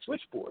maintenance on the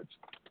switchboards,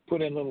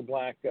 put in little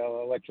black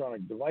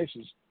electronic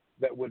devices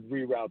that would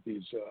reroute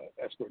these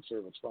escort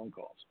service phone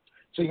calls.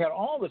 So you had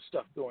all this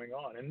stuff going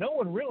on, and no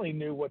one really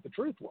knew what the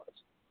truth was.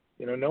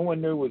 No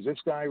one knew, was this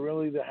guy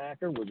really the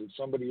hacker? Was it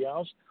somebody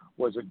else?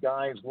 Was it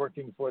guys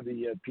working for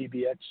the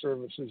PBX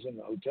services in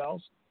the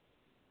hotels?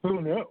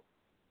 Who knew?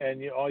 And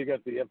all you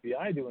got the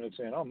FBI doing is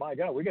saying, oh, my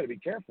God, we got to be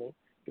careful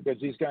because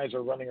these guys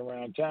are running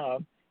around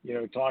town,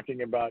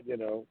 talking about,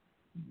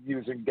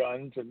 using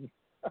guns and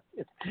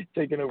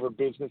taking over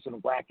business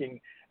and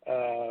whacking,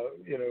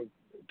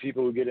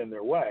 people who get in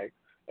their way.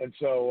 And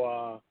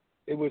so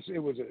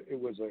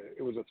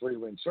a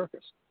three-ring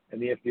circus,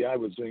 and the FBI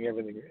was doing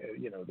everything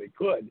they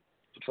could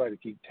to try to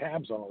keep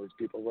tabs on all these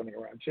people running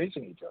around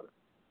chasing each other.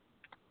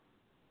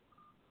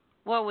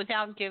 Well,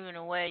 without giving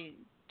away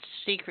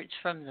secrets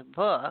from the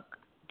book,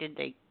 did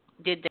they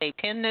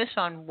pin this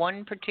on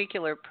one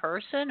particular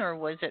person, or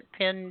was it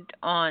pinned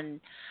on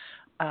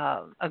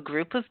a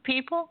group of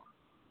people,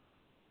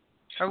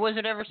 or was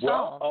it ever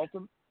solved? Well,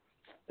 ultimately,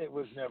 it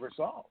was never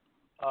solved.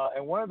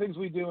 And one of the things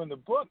we do in the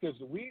book is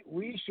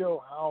we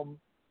show how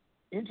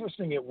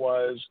interesting it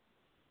was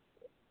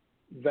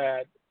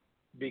that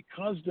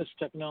because this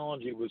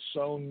technology was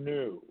so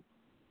new,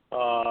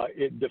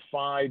 it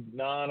defied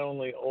not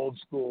only old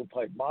school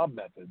type mob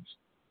methods,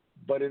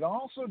 but it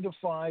also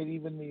defied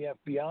even the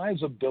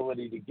FBI's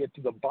ability to get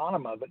to the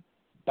bottom of it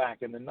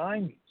back in the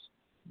 90s,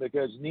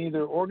 because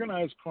neither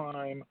organized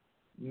crime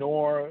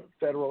nor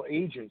federal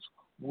agents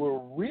were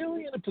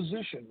really in a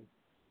position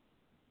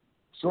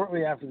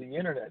shortly after the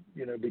internet,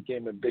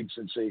 became a big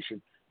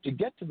sensation, to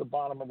get to the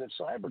bottom of this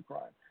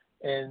cybercrime.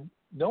 And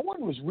no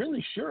one was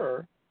really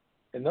sure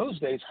in those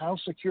days how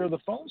secure the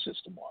phone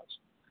system was.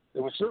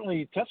 There was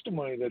certainly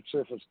testimony that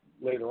surfaced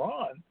later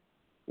on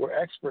where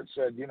experts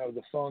said,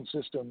 the phone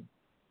system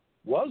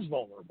was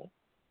vulnerable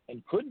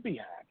and could be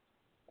hacked.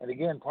 And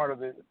again, part of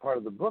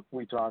the book,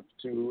 we talked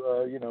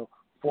to,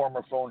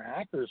 former phone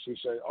hackers who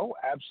say, oh,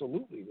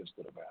 absolutely this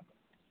could have happened.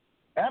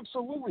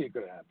 Absolutely it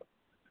could have happened.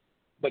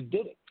 But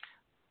did it?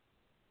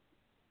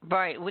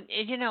 Right.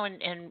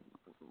 And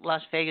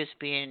Las Vegas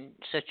being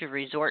such a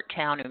resort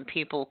town and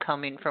people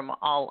coming from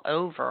all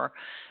over,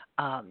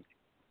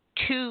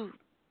 to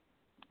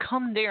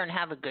come there and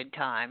have a good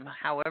time,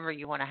 however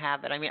you want to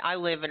have it. I mean, I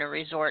live in a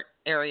resort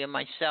area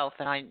myself,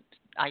 and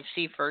I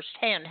see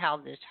firsthand how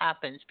this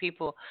happens.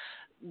 People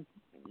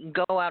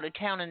go out of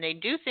town and they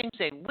do things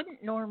they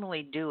wouldn't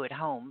normally do at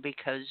home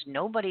because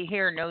nobody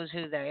here knows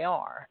who they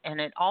are. And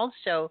it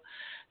also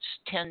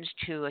tends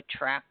to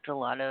attract a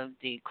lot of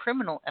the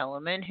criminal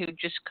element who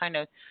just kind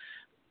of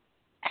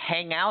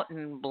hang out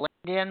and blend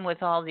in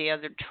with all the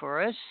other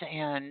tourists,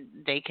 and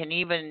they can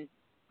even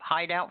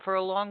hide out for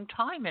a long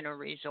time in a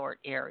resort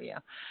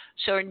area.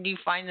 So do you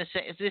find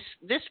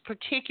this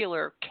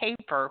particular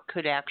caper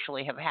could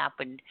actually have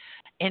happened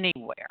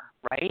anywhere,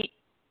 right?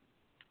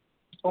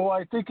 Oh,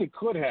 I think it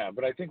could have,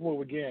 but I think,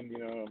 well, again,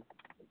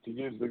 to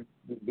use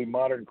the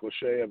modern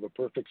cliche of a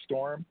perfect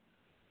storm,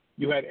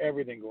 you had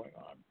everything going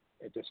on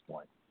at this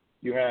point.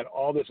 You had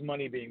all this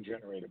money being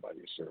generated by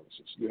these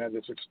services. You had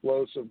this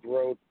explosive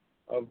growth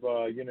of,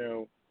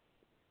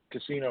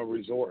 casino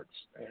resorts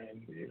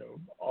and,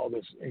 all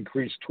this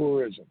increased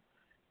tourism.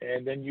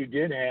 And then you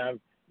did have,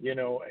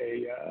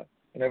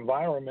 an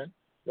environment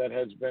that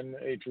has been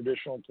a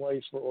traditional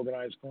place for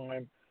organized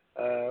crime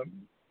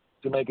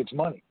to make its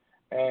money.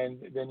 And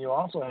then you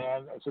also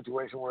had a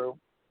situation where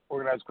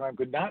organized crime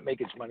could not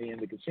make its money in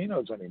the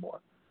casinos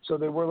anymore. So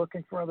they were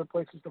looking for other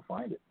places to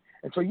find it.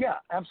 And so, yeah,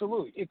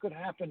 absolutely. It could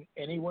happen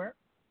anywhere.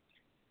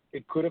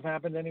 It could have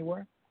happened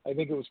anywhere. I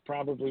think it was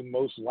probably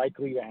most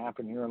likely to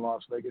happen here in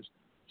Las Vegas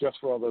just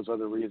for all those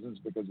other reasons,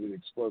 because of the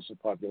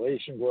explosive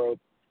population growth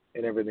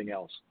and everything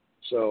else.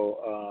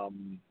 So,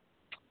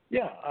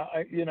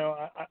 I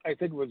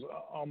think it was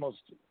almost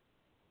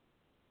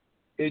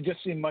 – it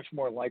just seemed much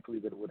more likely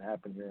that it would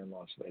happen here in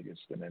Las Vegas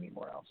than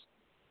anywhere else.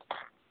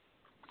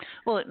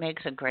 Well, it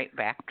makes a great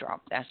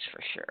backdrop, that's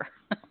for sure.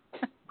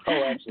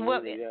 Oh, absolutely,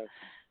 well, yes.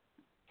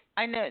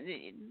 I know.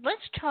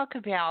 Let's talk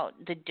about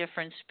the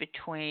difference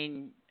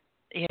between,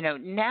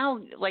 now,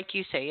 like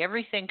you say,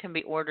 everything can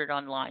be ordered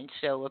online.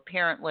 So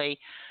apparently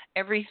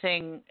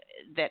everything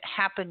that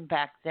happened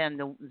back then,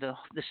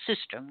 the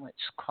system, let's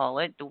call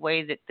it, the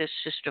way that this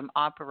system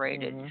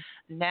operated,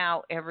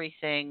 now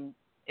everything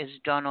is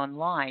done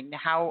online.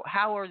 How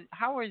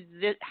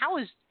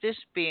is this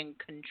being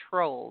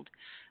controlled,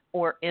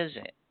 or is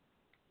it?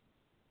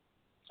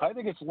 I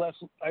think it's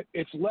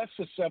less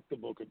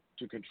susceptible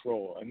to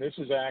control, and this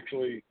is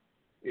actually,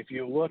 if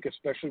you look,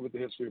 especially with the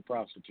history of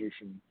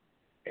prostitution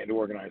and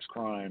organized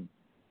crime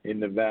in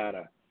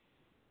Nevada,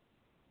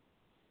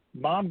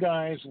 mob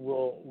guys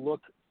will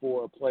look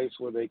for a place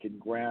where they can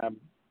grab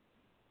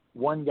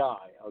one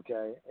guy,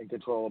 okay, and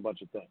control a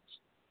bunch of things.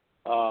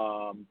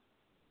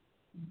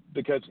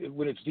 Because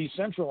when it's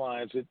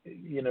decentralized,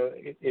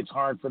 it's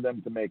hard for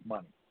them to make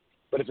money.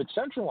 But if it's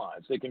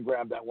centralized, they can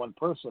grab that one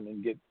person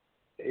and get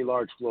a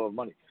large flow of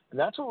money. And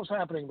that's what was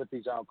happening with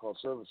these outcall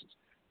services.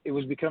 It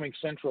was becoming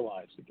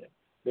centralized again.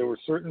 There were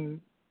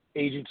certain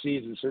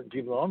agencies and certain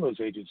people on those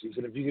agencies,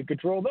 and if you could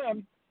control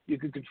them, you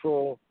could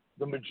control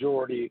the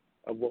majority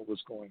of what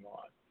was going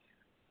on.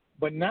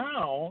 But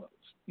now,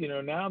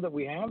 now that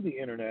we have the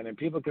internet and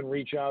people can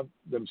reach out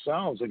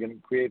themselves, they can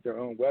create their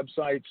own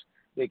websites,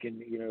 they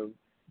can,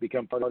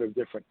 become part of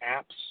different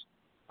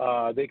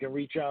apps. They can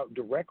reach out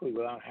directly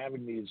without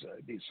having these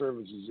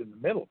services in the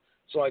middle.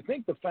 So I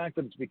think the fact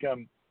that it's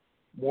become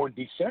more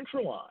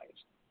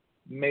decentralized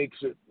makes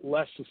it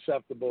less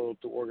susceptible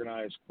to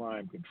organized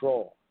crime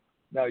control.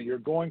 Now, you're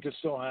going to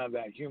still have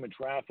that human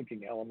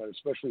trafficking element,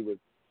 especially with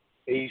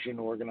Asian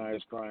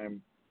organized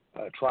crime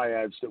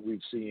triads that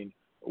we've seen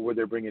where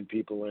they're bringing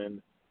people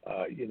in,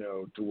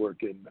 to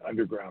work in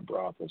underground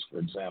brothels, for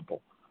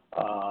example.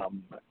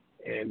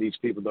 And these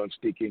people don't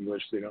speak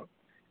English. They don't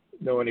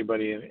know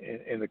anybody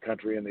in the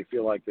country, and they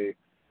feel like they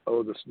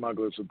owe the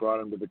smugglers who brought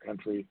them to the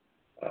country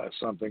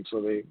something,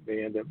 so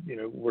they end up,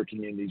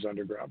 working in these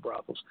underground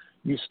brothels.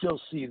 You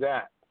still see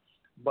that.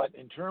 But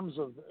in terms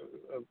of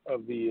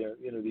the,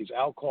 these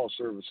alcohol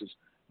services,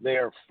 they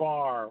are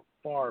far,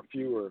 far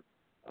fewer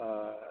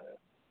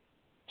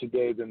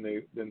today than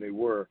they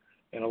were.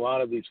 And a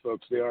lot of these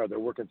folks, they're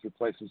working through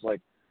places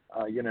like,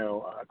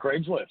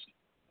 Craigslist,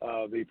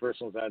 the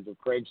personal ads of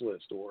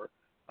Craigslist, or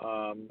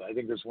I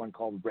think there's one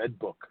called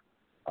Redbook.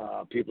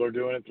 People are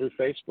doing it through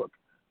Facebook,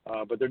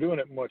 but they're doing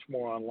it much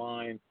more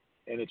online,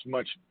 and it's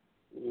much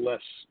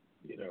less,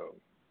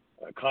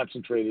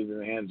 concentrated in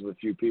the hands of a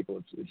few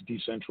people. It's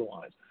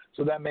decentralized.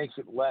 So that makes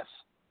it less,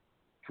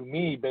 to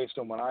me, based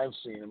on what I've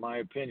seen, in my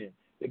opinion,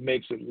 it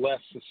makes it less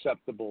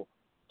susceptible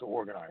to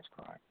organized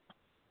crime.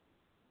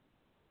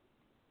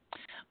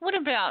 What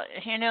about,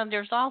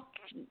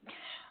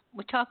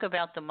 we talk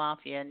about the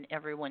mafia, and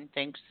everyone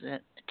thinks the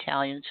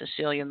Italian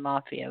Sicilian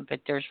mafia, but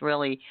there's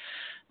really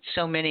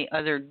so many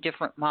other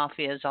different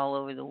mafias all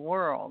over the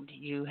world.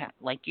 You have,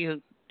 like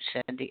you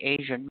said, the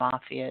Asian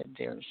mafia,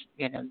 there's,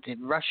 the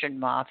Russian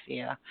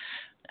mafia.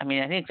 I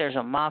mean, I think there's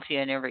a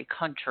mafia in every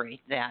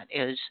country that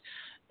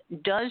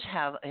does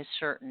have a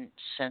certain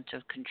sense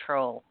of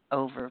control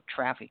over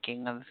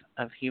trafficking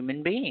of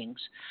human beings.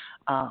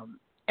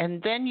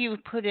 And then you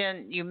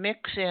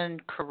mix in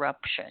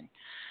corruption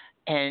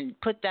and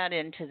put that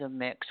into the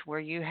mix, where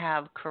you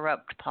have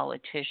corrupt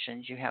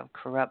politicians, you have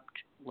corrupt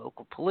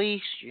local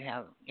police, you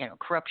have,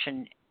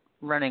 corruption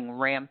running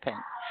rampant.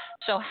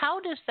 So how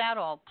does that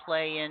all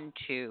play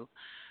into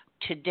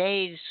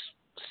today's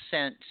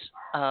sense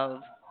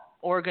of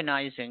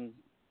organizing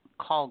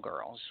call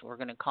girls? We're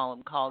going to call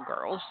them call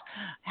girls.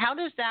 How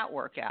does that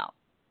work out?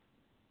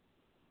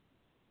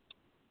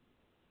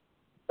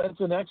 That's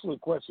an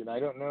excellent question. I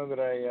don't know that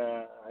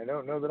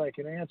I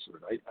can answer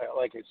it. I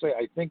like I say,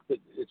 I think that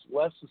it's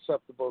less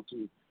susceptible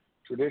to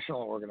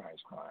traditional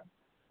organized crime.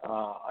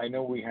 I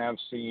know we have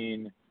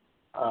seen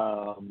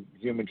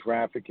human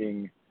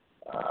trafficking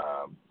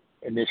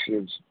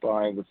initiatives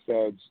by the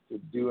feds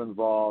that do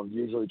involve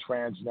usually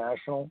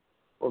transnational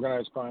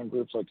organized crime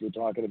groups, like you're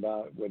talking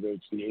about, whether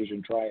it's the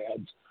Asian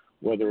triads,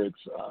 whether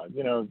it's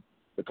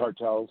the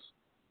cartels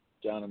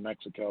down in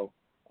Mexico.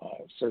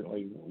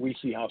 Certainly, we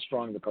see how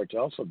strong the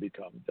cartels have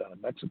become down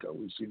in Mexico.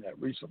 We've seen that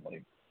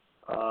recently.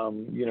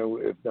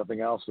 If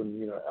nothing else,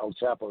 than El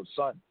Chapo's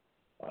son,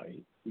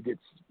 he gets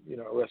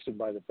arrested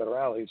by the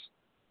federales,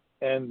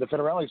 and the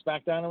federales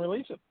back down and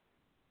release him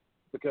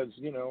because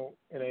in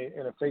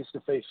a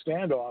face-to-face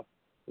standoff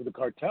with the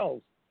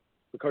cartels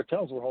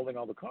were holding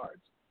all the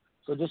cards.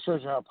 So it just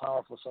shows you how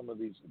powerful some of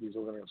these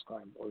organized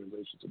crime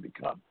organizations have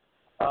become.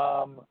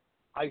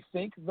 I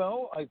think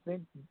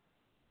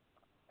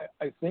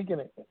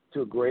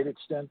to a great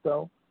extent,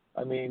 though,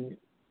 I mean,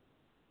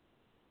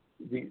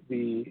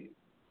 the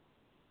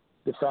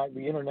fact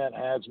the internet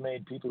has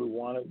made people who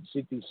want to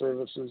seek these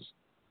services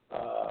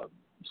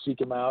seek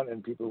them out,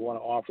 and people who want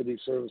to offer these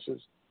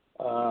services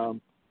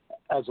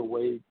as a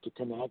way to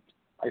connect.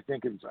 I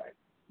think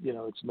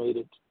it's made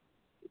it.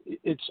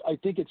 I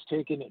think it's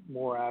taken it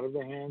more out of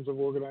the hands of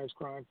organized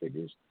crime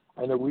figures.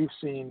 I know we've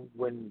seen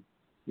when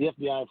the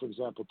FBI, for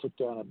example, took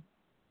down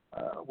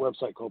a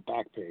website called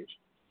Backpage.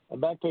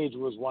 And Backpage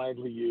was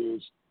widely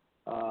used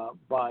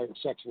by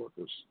sex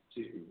workers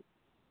to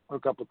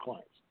hook up with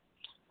clients,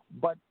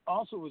 but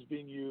also was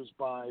being used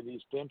by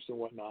these pimps and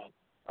whatnot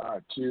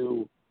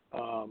to,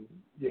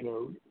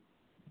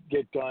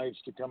 get guys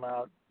to come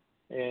out,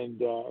 and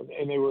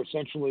they were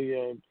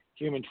essentially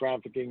human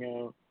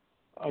trafficking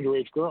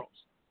underage girls,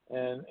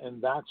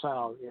 and that's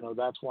how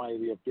that's why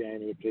the FBI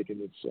ended up taking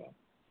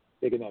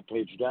that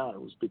page down.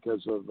 It was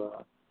because of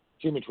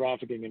human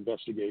trafficking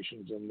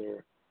investigations, and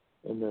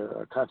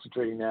they're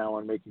concentrating now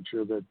on making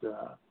sure that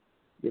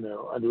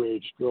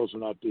underage girls are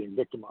not being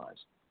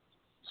victimized.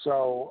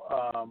 So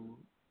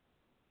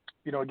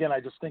again,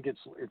 I just think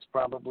it's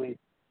probably,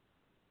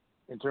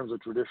 in terms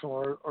of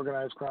traditional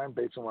organized crime,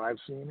 based on what I've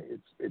seen,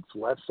 it's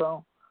less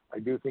so. I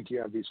do think you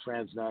have these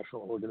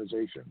transnational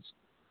organizations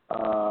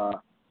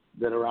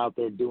that are out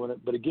there doing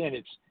it, but again,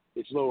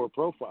 it's lower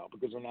profile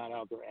because they're not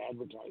out there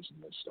advertising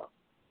this stuff.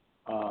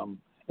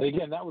 And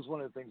again, that was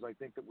one of the things I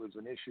think that was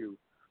an issue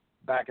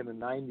back in the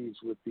 90s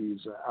with these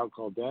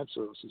alcohol dance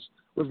services,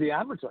 was the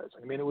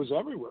advertising. I mean, it was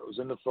everywhere. It was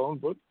in the phone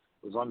book.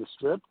 It was on the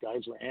strip.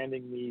 Guys were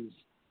handing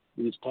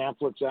these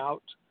pamphlets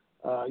out,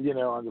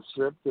 on the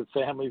strip to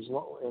families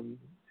and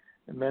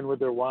men with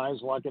their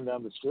wives walking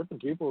down the strip, and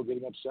people were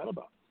getting upset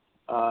about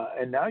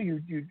it. And now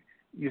you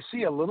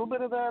see a little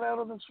bit of that out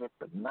on the strip,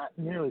 but not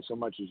nearly so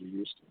much as you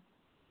used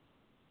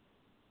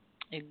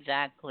to.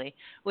 Exactly.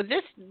 Well,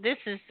 this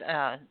is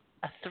a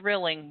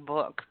thrilling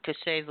book, to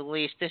say the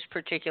least. This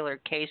particular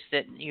case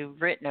that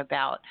you've written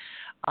about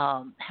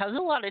has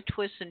a lot of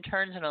twists and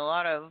turns and a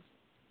lot of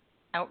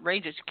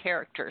outrageous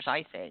characters,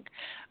 I think.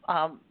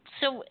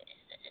 So,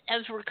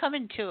 as we're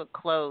coming to a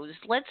close,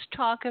 let's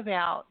talk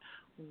about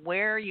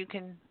where you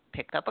can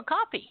pick up a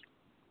copy.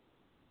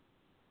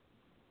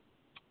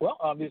 Well,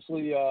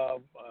 obviously,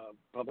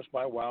 published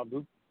by Wild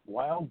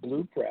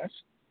Blue Press,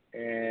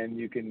 and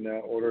you can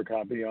order a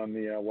copy on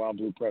the Wild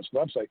Blue Press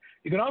website.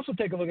 You can also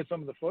take a look at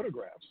some of the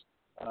photographs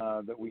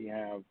that we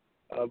have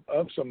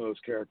of some of those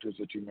characters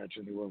that you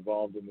mentioned who were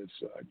involved in this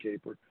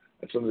caper,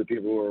 and some of the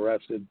people who were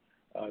arrested,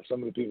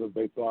 some of the people that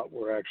they thought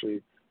were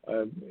actually,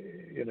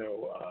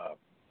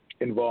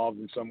 involved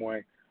in some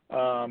way.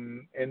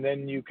 And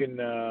then you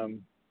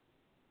can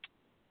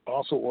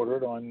also order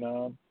it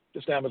on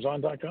just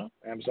Amazon.com,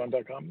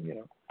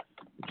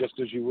 just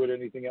as you would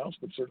anything else,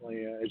 but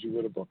certainly as you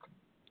would a book.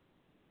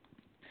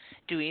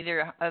 Do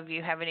either of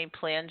you have any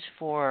plans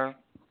for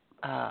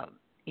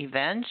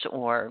events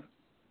or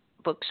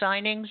book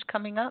signings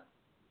coming up?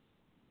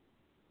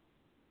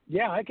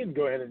 Yeah, I can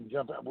go ahead and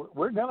jump out.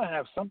 We're going to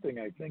have something,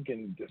 I think,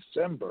 in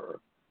December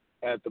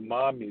at the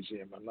Mob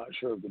Museum. I'm not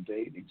sure of the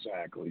date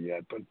exactly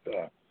yet, but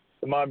the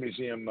Mob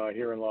Museum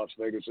here in Las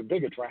Vegas is a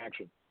big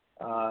attraction.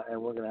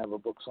 And we're going to have a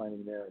book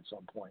signing there at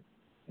some point.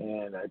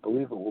 And I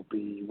believe it will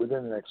be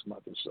within the next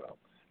month or so.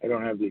 I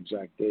don't have the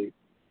exact date,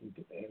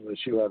 unless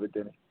you have it,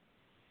 Denny.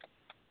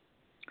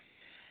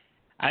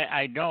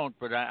 I don't,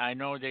 but I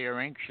know they are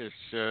anxious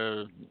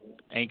to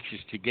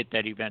get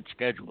that event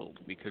scheduled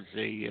because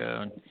they,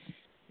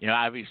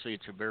 obviously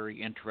it's a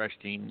very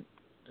interesting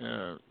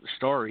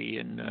story,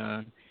 and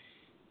I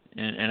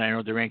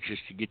know they're anxious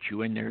to get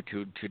you in there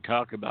to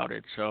talk about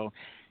it. So.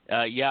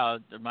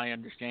 My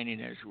understanding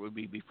is it would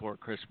be before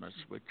Christmas,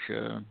 which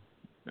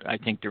I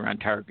think they're on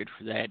target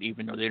for that,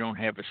 even though they don't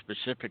have a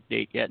specific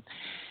date yet.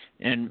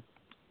 And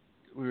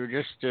we were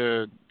just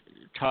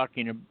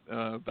talking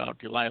about,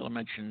 Delilah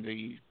mentioned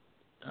the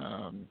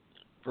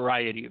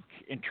variety of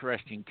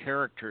interesting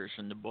characters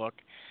in the book.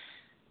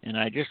 And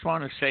I just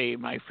want to say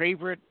my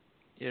favorite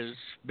is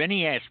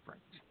Benny Aspirin.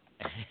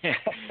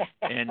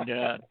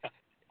 And,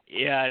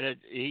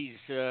 he's...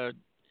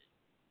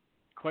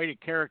 quite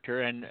a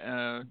character, and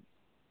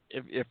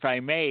if I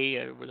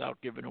may, without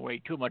giving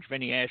away too much,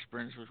 Benny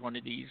Aspirins was one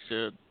of these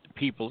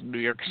people New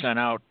York sent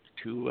out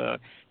to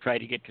try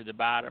to get to the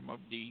bottom of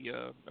the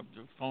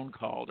phone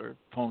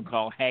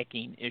call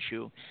hacking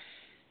issue,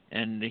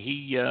 and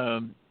he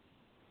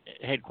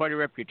had quite a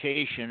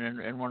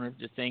reputation, and one of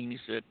the things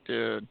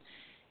that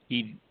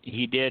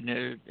he did,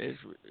 as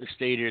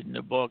stated in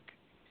the book,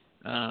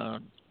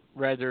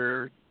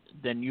 rather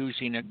than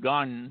using a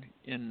gun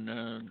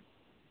in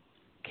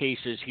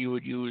cases, he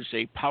would use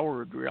a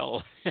power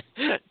drill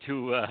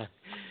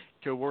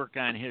to work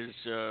on his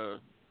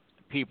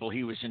people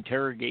he was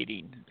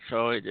interrogating.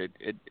 So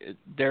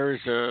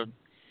there's a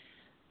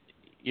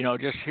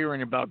just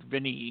hearing about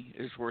Vinny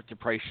is worth the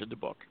price of the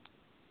book.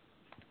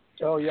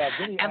 Oh yeah,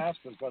 Vinny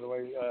Aspirins, by the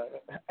way,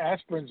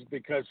 aspirins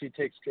because he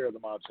takes care of the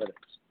mob's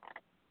headaches.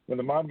 When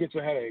the mob gets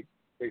a headache,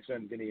 they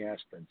send Vinny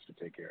Aspirins to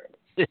take care of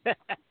it.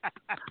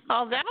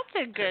 Oh,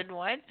 that's a good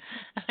one.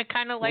 I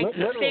kind of like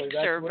the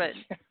fixer, but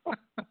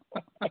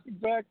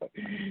exactly,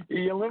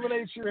 he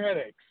eliminates your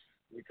headaches.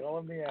 We call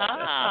him the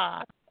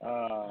aspirin.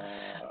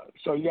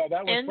 So yeah,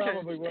 that was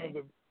probably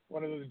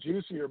one of the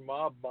juicier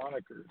mob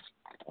monikers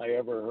I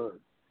ever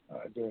heard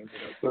during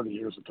 30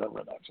 years of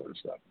covering that sort of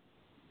stuff.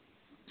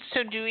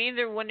 So do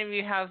either one of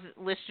you have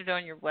listed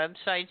on your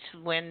websites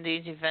when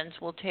these events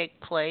will take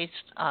place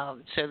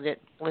so that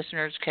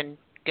listeners can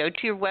go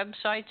to your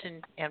websites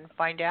and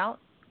find out?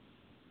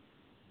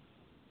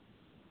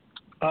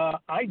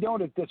 I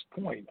don't at this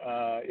point.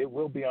 It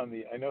will be on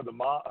I know the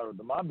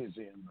Mob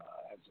Museum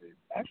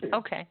has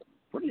a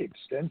pretty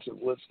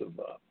extensive list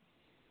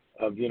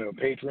of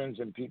patrons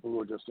and people who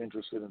are just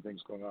interested in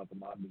things going on at the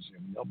Mob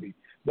Museum.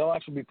 They'll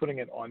actually be putting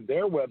it on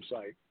their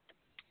website,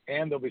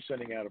 and they'll be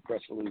sending out a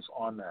press release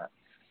on that.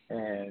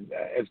 And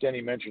as Denny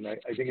mentioned, I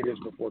think it is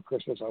before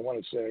Christmas. I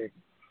want to say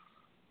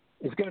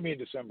it's going to be in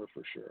December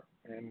for sure,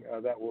 and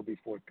that will be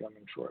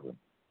forthcoming shortly.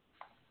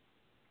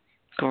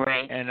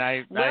 Great.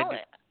 And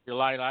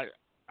Delilah,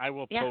 I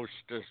will post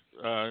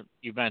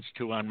events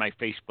too on my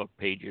Facebook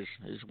pages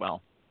as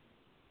well.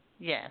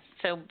 Yes.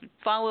 So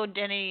follow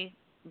Dennis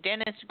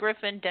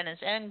Grifin, Dennis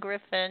N.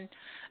 Grifin,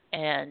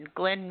 and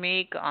Glen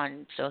Meek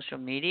on social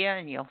media,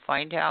 and you'll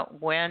find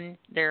out when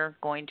they're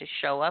going to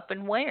show up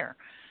and where.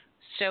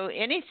 So is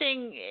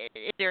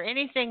there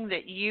anything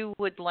that you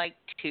would like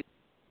to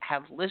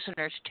have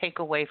listeners take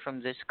away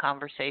from this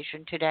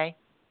conversation today?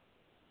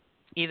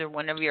 Either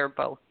one of you or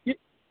both.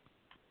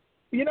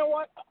 You know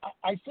what?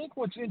 I think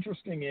what's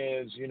interesting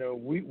is,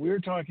 we're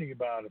talking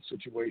about a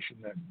situation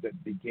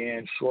that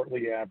began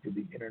shortly after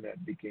the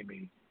internet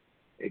became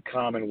a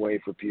common way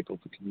for people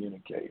to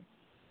communicate.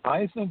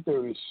 I think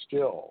there is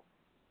still,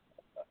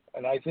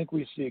 and I think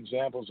we see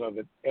examples of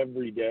it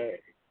every day,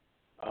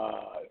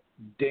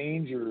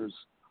 dangers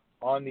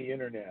on the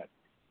internet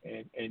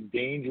and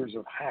dangers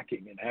of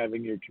hacking and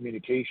having your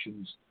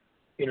communications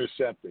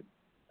intercepted.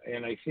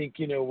 And I think,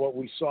 what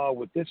we saw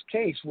with this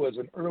case was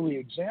an early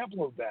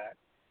example of that.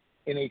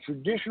 in a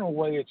traditional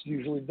way it's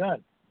usually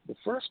done. The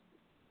first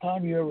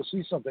time you ever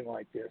see something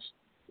like this,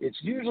 it's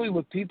usually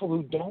with people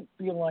who don't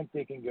feel like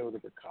they can go to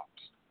the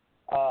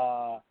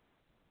cops.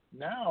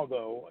 Now,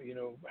 though,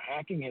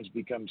 hacking has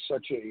become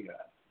such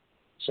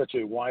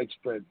a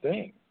widespread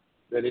thing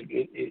that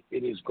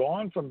it has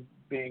gone from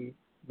being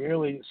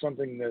merely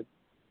something that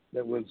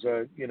was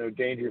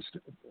dangerous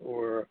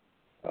or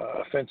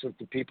offensive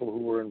to people who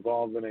were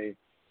involved in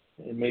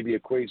maybe a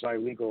quasi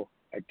legal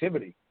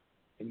activity,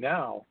 and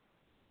now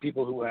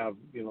people who have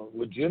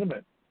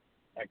legitimate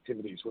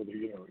activities, whether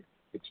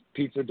it's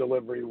pizza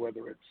delivery,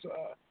 whether it's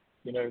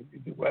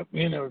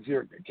if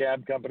you're a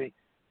cab company,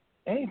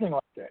 anything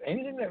like that,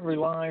 anything that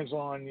relies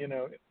on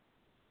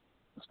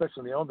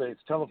especially in the old days,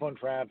 telephone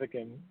traffic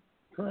and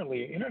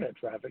currently internet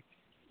traffic,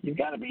 you've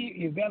got to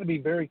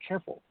be very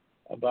careful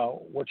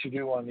about what you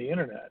do on the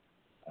internet,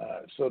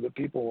 so that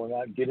people will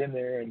not get in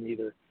there and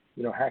either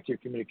hack your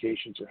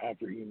communications or hack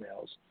your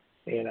emails.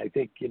 And I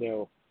think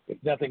if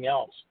nothing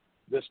else,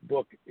 this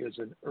book is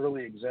an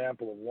early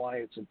example of why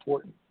it's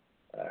important,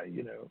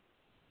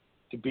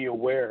 to be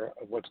aware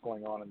of what's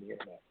going on the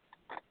internet.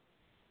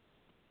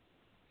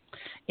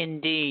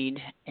 Indeed,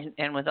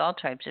 and with all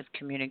types of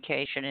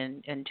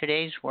communication in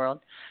today's world.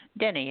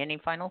 Denny, any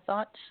final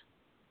thoughts?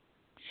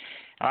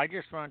 I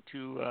just want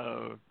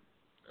to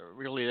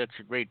really, that's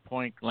a great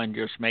point Glenn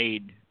just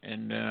made,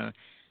 and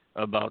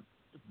about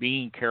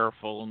being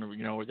careful,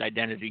 and with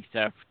identity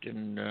theft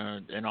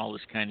and all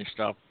this kind of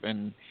stuff,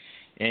 and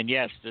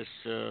yes, this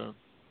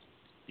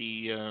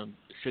the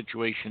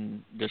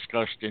situation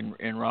discussed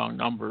in wrong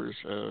numbers.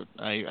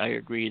 I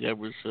agree that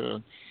was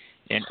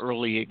an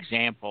early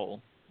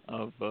example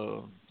of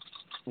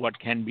what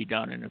can be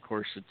done, and of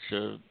course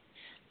it's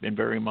been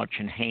very much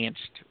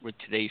enhanced with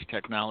today's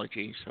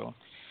technology. So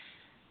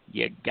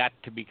you got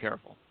to be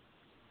careful.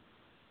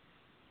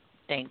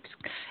 Thanks.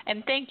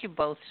 And thank you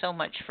both so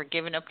much for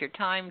giving up your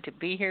time to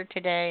be here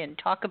today and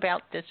talk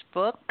about this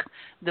book.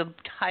 The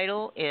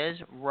title is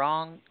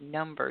Wrong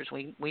Numbers.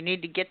 We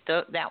need to get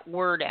that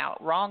word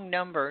out, Wrong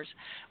Numbers,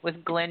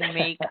 with Glen,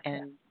 Meek,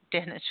 and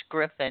Dennis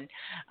Grifin.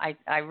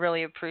 I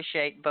really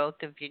appreciate both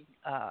of you.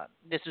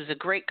 This was a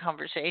great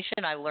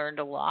conversation. I learned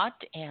a lot,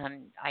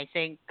 and I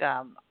think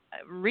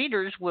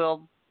readers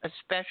will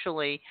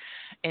especially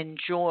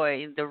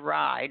enjoy the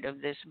ride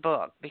of this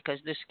book, because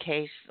this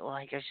case,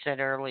 like I said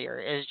earlier,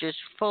 is just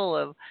full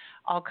of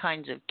all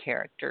kinds of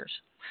characters.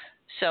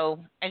 So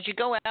as you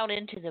go out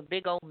into the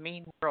big old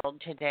mean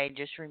world today,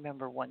 just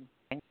remember one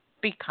thing: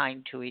 be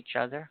kind to each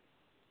other.